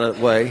 Jesus kind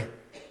of way,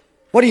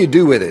 what do you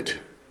do with it?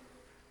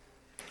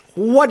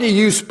 What do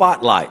you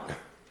spotlight?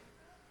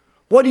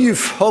 What do you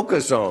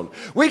focus on?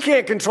 We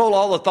can't control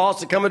all the thoughts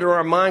that come into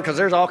our mind, because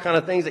there's all kind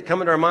of things that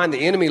come into our mind.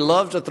 The enemy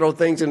loves to throw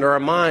things into our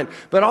mind,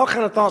 but all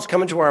kind of thoughts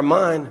come into our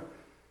mind.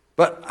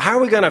 But how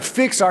are we going to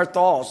fix our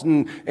thoughts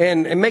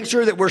and make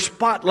sure that we're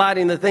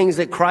spotlighting the things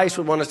that Christ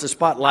would want us to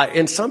spotlight?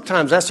 And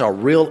sometimes that's a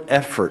real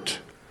effort.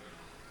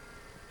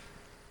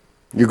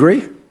 You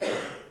agree?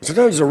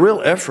 Sometimes it's a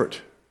real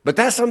effort. But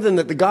that's something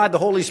that the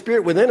Holy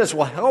Spirit within us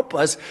will help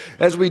us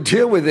as we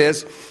deal with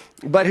this.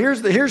 But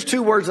here's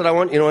two words that I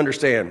want you to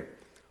understand.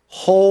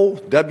 Whole,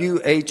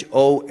 W-H-O-L-E,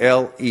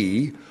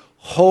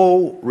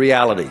 whole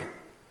reality.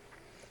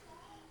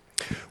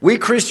 We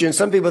Christians,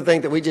 some people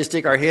think that we just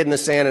stick our head in the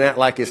sand and act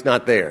like it's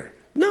not there.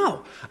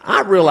 No,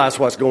 I realize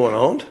what's going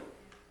on.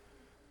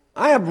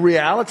 I have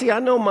reality. I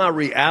know my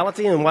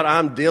reality and what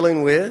I'm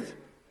dealing with.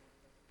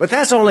 But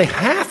that's only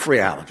half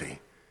reality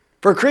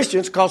for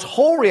Christians, because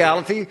whole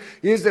reality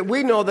is that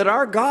we know that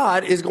our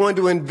God is going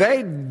to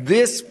invade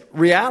this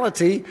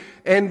reality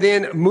and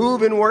then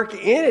move and work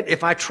in it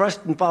if I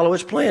trust and follow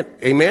his plan.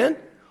 Amen?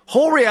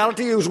 Whole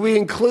reality is we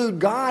include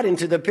God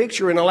into the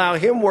picture and allow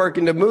him work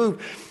and to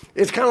move.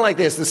 It's kind of like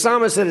this. The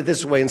psalmist said it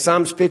this way in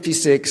Psalms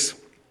 56,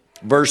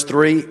 verse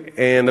 3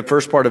 and the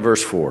first part of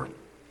verse 4.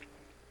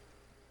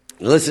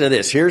 Listen to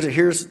this.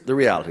 Here's the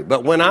reality.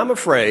 But when I'm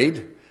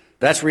afraid,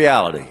 that's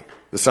reality,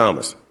 the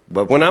psalmist.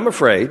 But when I'm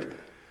afraid,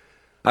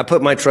 I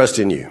put my trust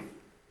in you.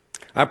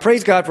 I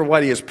praise God for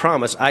what he has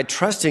promised. I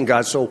trust in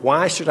God, so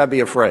why should I be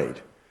afraid?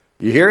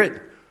 You hear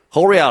it?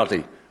 Whole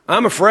reality.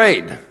 I'm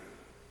afraid.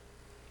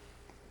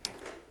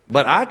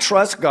 But I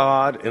trust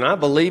God and I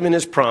believe in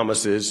his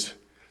promises.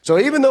 So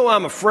even though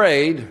I'm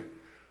afraid,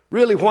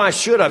 really, why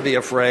should I be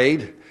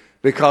afraid?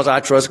 Because I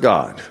trust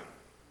God.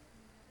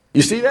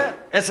 You see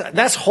that?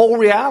 That's whole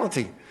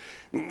reality.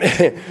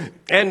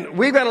 And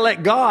we've got to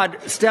let God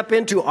step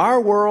into our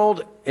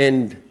world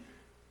and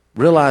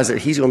realize that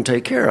he's going to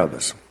take care of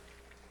us.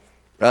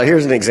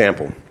 Here's an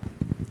example.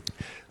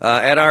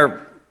 At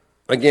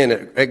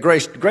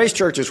Grace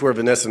Church is where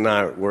Vanessa and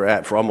I were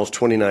at for almost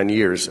 29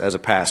 years as a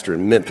pastor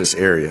in Memphis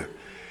area.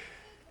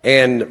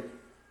 And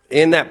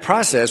in that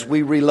process,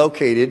 we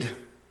relocated.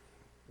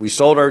 We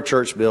sold our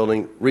church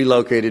building,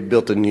 relocated,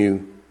 built a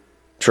new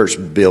church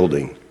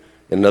building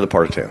in another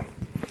part of town.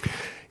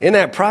 In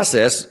that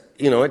process,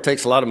 it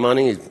takes a lot of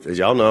money, as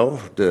y'all know,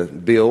 to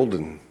build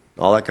and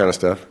all that kind of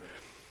stuff.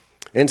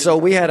 And so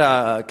we had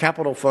a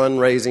capital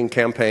fundraising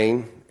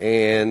campaign,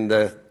 and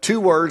the two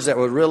words that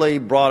were really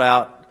brought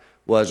out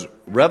was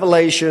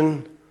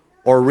revelation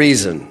or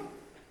reason.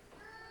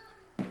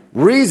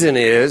 Reason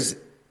is,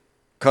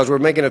 because we're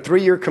making a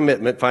 3-year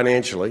commitment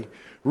financially,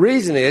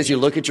 reason is you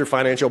look at your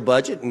financial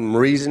budget and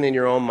reason in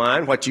your own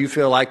mind what you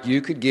feel like you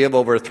could give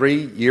over a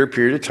 3-year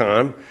period of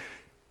time,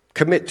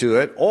 commit to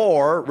it.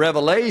 Or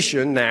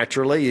revelation,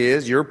 naturally,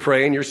 is you're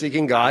praying, you're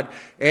seeking God,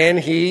 and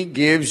he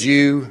gives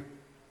you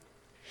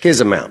his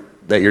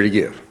amount that you're to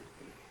give.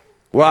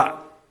 Well,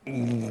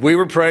 we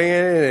were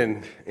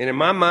praying, and in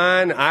my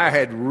mind, I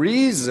had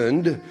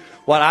reasoned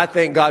what I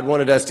think God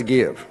wanted us to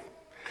give.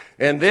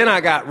 And then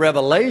I got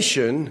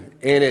revelation,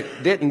 and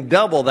it didn't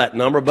double that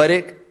number, but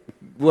it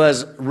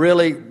was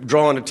really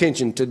drawing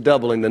attention to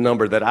doubling the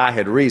number that I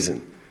had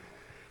reasoned.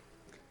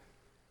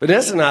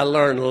 Vanessa and I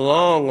learned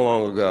long,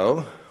 long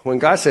ago, when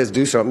God says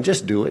do something,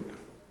 just do it.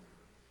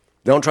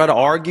 Don't try to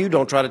argue.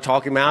 Don't try to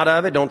talk him out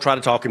of it. Don't try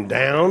to talk him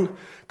down.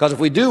 Because if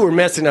we do, we're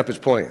messing up his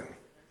plan.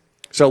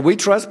 So we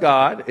trust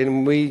God,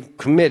 and we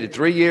committed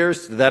 3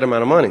 years to that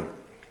amount of money.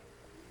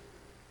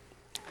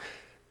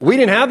 We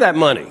didn't have that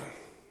money.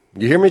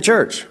 You hear me,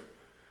 church?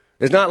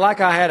 It's not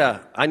like I had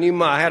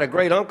a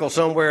great uncle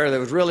somewhere that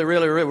was really,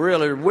 really, really,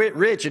 really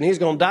rich, and he's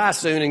going to die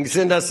soon and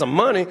send us some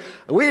money.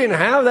 We didn't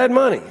have that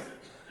money.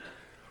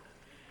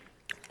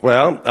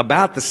 Well,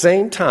 about the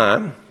same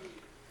time,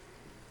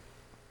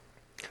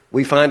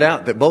 we find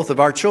out that both of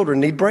our children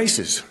need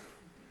braces.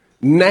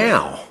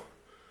 Now,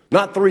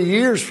 Not 3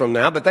 years from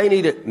now, but they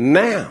need it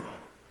now.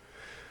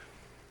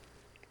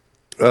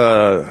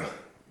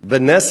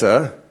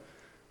 Vanessa,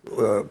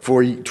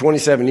 for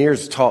 27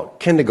 years, taught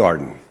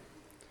kindergarten.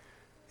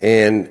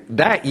 And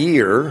that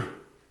year,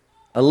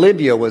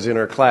 Olivia was in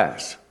her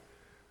class.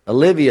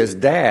 Olivia's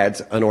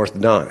dad's an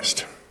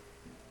orthodontist.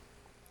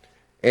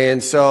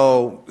 And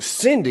so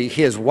Cindy,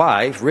 his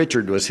wife,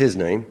 Richard was his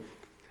name,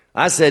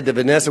 I said to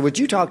Vanessa, would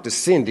you talk to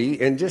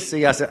Cindy and just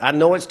see? I said, I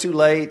know it's too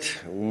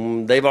late.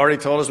 They've already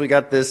told us we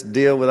got this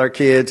deal with our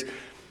kids.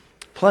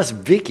 Plus,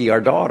 Vicky,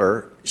 our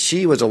daughter,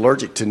 she was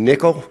allergic to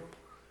nickel,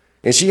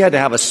 and she had to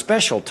have a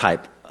special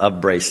type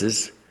of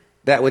braces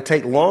that would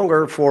take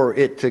longer for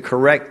it to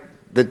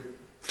correct the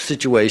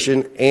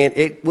situation, and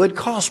it would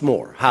cost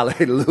more.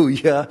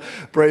 Hallelujah.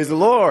 Praise the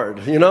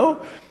Lord, you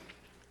know.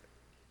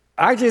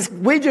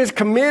 We just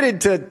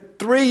committed to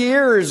 3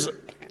 years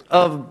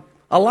of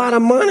a lot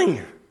of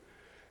money.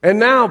 And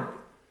now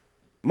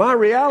my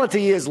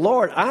reality is,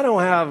 Lord, I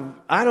don't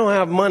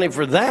have money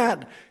for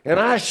that, and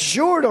I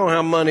sure don't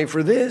have money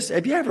for this.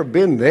 Have you ever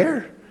been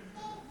there?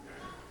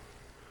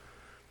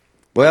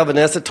 Well,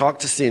 Vanessa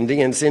talked to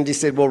Cindy, and Cindy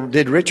said, well,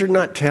 did Richard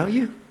not tell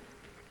you?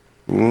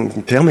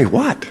 Tell me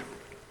what?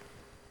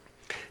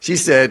 She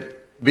said,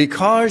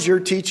 because you're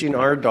teaching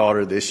our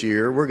daughter this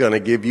year, we're going to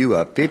give you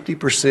a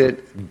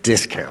 50%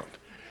 discount.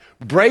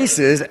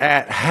 Braces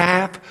at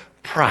half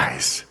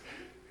price.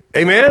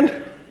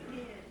 Amen?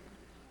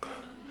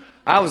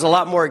 I was a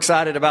lot more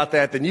excited about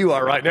that than you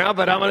are right now,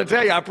 but I'm going to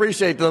tell you, I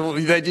appreciate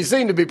that you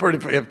seem to be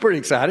pretty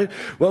excited.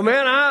 Well,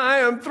 man, I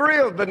am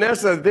thrilled.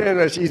 Vanessa,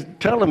 then she's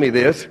telling me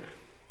this.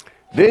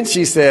 Then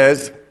she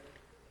says,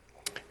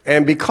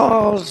 and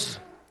because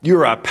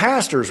you're a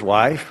pastor's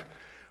wife,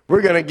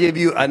 we're going to give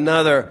you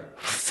another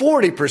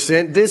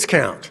 40%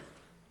 discount.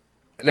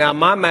 Now,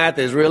 my math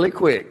is really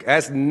quick.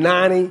 That's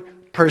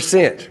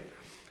 90%.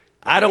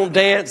 I don't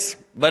dance,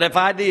 but if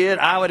I did,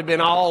 I would have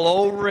been all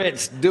over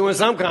it doing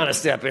some kind of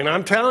stepping.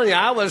 I'm telling you,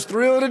 I was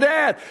thrilled to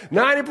death.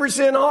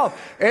 90% off.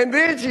 And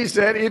then she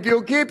said, if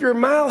you'll keep your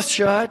mouth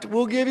shut,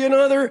 we'll give you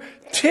another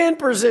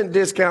 10%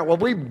 discount. Well,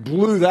 we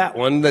blew that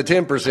one, the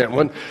 10%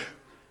 one.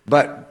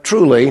 But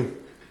truly,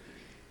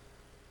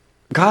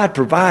 God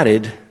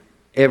provided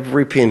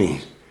every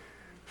penny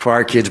for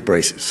our kids'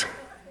 braces.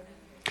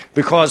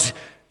 Because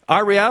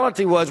our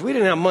reality was we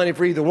didn't have money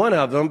for either one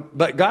of them,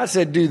 but God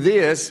said, do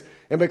this.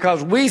 And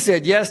because we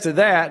said yes to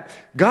that,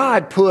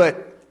 God put,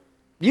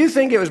 you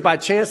think it was by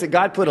chance that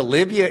God put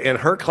Olivia in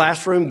her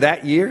classroom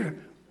that year?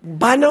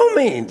 By no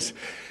means.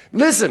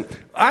 Listen,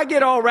 I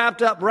get all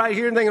wrapped up right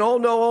here and thinking, oh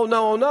no, oh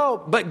no, oh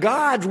no. But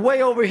God's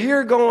way over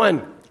here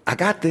going, I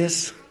got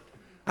this.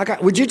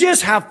 Would you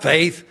just have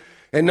faith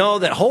and know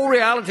that whole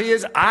reality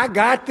is, I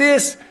got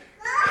this?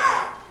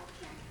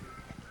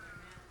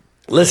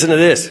 Listen to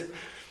this.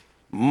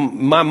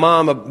 My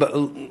mom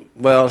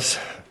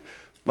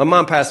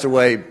passed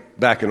away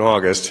back in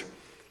August,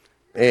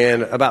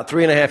 and about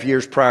 3.5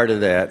 years prior to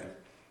that,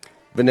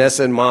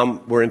 Vanessa and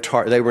Mom were in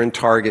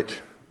Target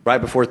right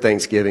before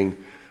Thanksgiving,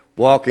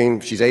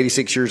 walking. She's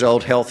 86 years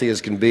old, healthy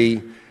as can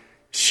be.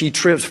 She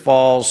trips,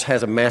 falls,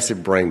 has a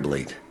massive brain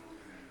bleed.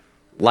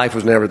 Life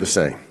was never the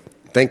same.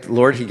 Thank the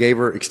Lord, He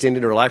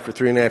extended her life for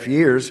 3.5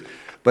 years,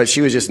 but she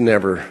was just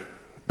never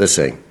the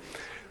same.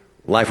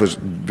 Life was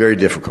very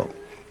difficult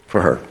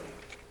for her.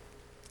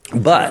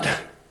 But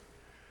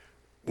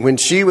when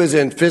she was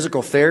in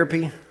physical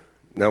therapy,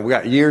 now we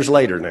got years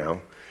later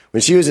now,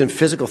 when she was in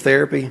physical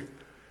therapy,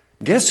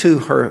 guess who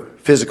her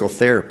physical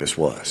therapist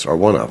was, or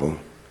one of them?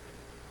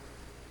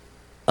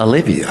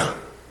 Olivia.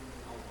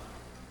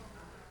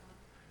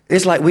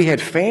 It's like we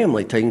had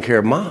family taking care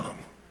of Mom.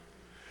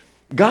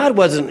 God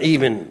wasn't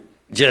even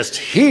just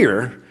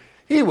here.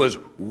 He was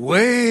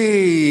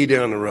way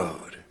down the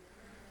road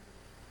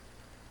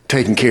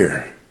taking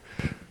care.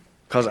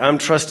 Because I'm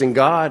trusting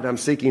God. I'm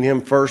seeking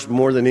Him first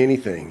more than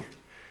anything.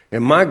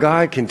 And my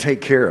God can take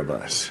care of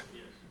us.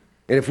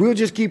 And if we'll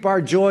just keep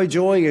our joy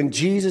in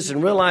Jesus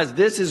and realize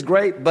this is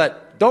great,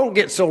 but don't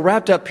get so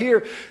wrapped up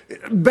here,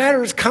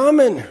 better's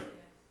coming.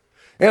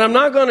 And I'm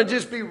not going to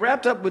just be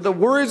wrapped up with the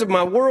worries of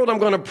my world. I'm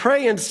going to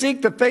pray and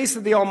seek the face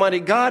of the Almighty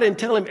God and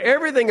tell Him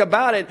everything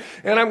about it.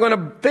 And I'm going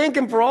to thank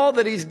Him for all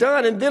that He's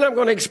done. And then I'm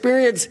going to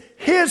experience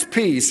His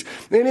peace.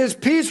 And His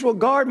peace will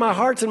guard my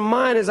heart and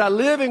mind as I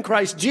live in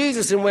Christ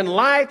Jesus. And when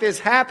life is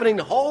happening,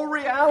 the whole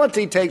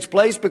reality takes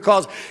place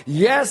because,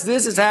 yes,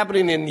 this is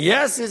happening. And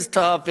yes, it's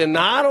tough. And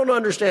I don't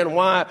understand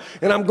why.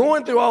 And I'm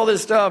going through all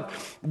this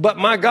stuff. But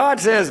my God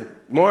says,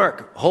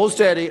 Mark, hold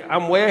steady.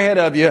 I'm way ahead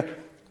of you.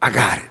 I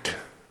got it.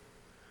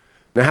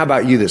 Now, how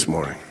about you this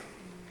morning?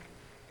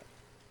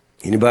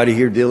 Anybody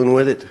here dealing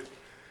with it?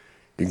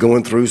 You're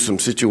going through some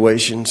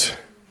situations.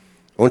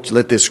 I want you to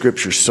let this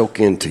scripture soak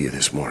into you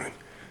this morning.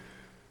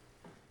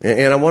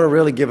 And I want to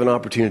really give an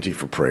opportunity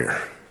for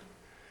prayer.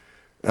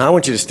 Now, I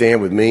want you to stand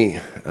with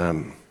me.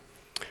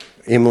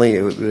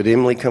 Emily, would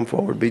Emily come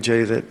forward? BJ,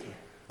 is that?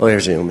 Oh,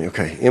 there's Emily.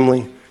 Okay,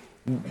 Emily,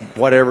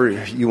 whatever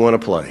you want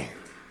to play.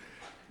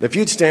 If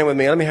you'd stand with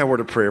me, let me have a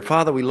word of prayer.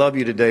 Father, we love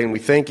you today, and we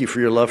thank you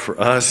for your love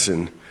for us.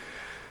 And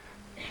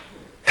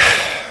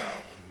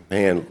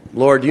And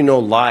Lord, you know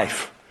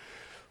life.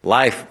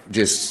 Life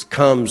just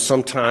comes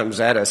sometimes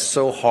at us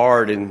so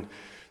hard, and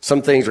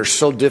some things are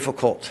so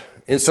difficult.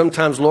 And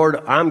sometimes,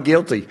 Lord, I'm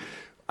guilty.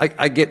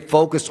 I get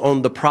focused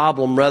on the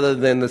problem rather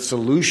than the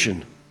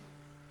solution.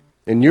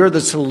 And you're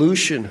the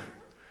solution.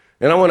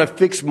 And I want to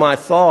fix my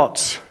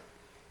thoughts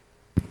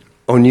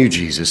on you,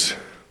 Jesus.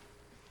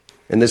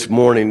 And this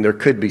morning, there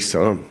could be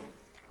some.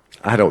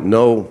 I don't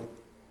know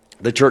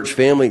the church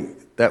family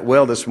that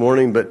well this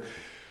morning, but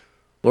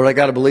Lord, I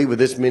got to believe with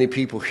this many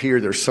people here,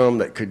 there's some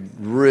that could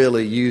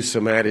really use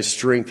some added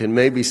strength, and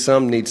maybe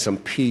some need some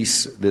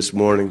peace this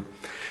morning.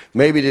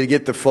 Maybe to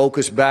get the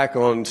focus back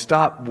on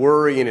stop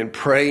worrying and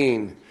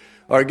praying,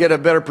 or get a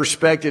better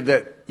perspective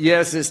that,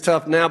 yes, it's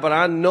tough now, but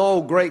I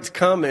know great's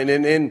coming,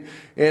 and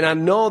I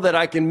know that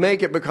I can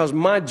make it because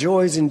my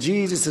joy is in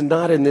Jesus and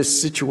not in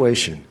this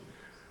situation.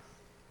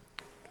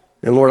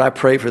 And Lord, I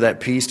pray for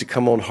that peace to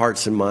come on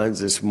hearts and minds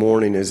this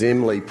morning as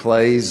Emily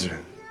plays.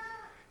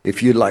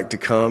 If you'd like to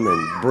come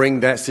and bring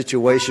that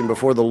situation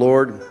before the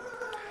Lord,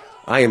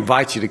 I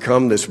invite you to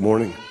come this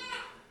morning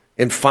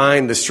and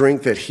find the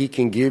strength that He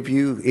can give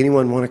you.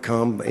 Anyone want to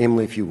come?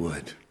 Emily, if you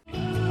would.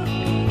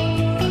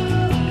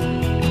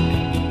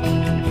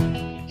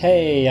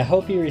 Hey, I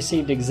hope you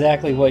received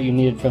exactly what you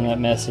needed from that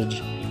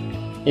message.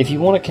 If you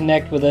want to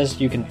connect with us,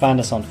 you can find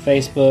us on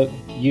Facebook,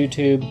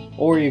 YouTube,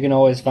 or you can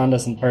always find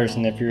us in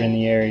person if you're in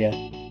the area.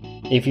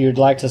 If you'd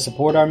like to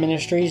support our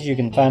ministries, you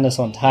can find us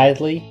on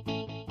Tithely.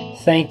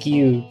 Thank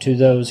you to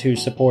those who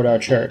support our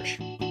church.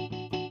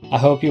 I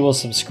hope you will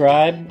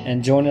subscribe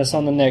and join us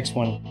on the next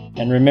one.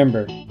 And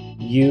remember,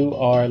 you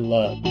are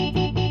loved.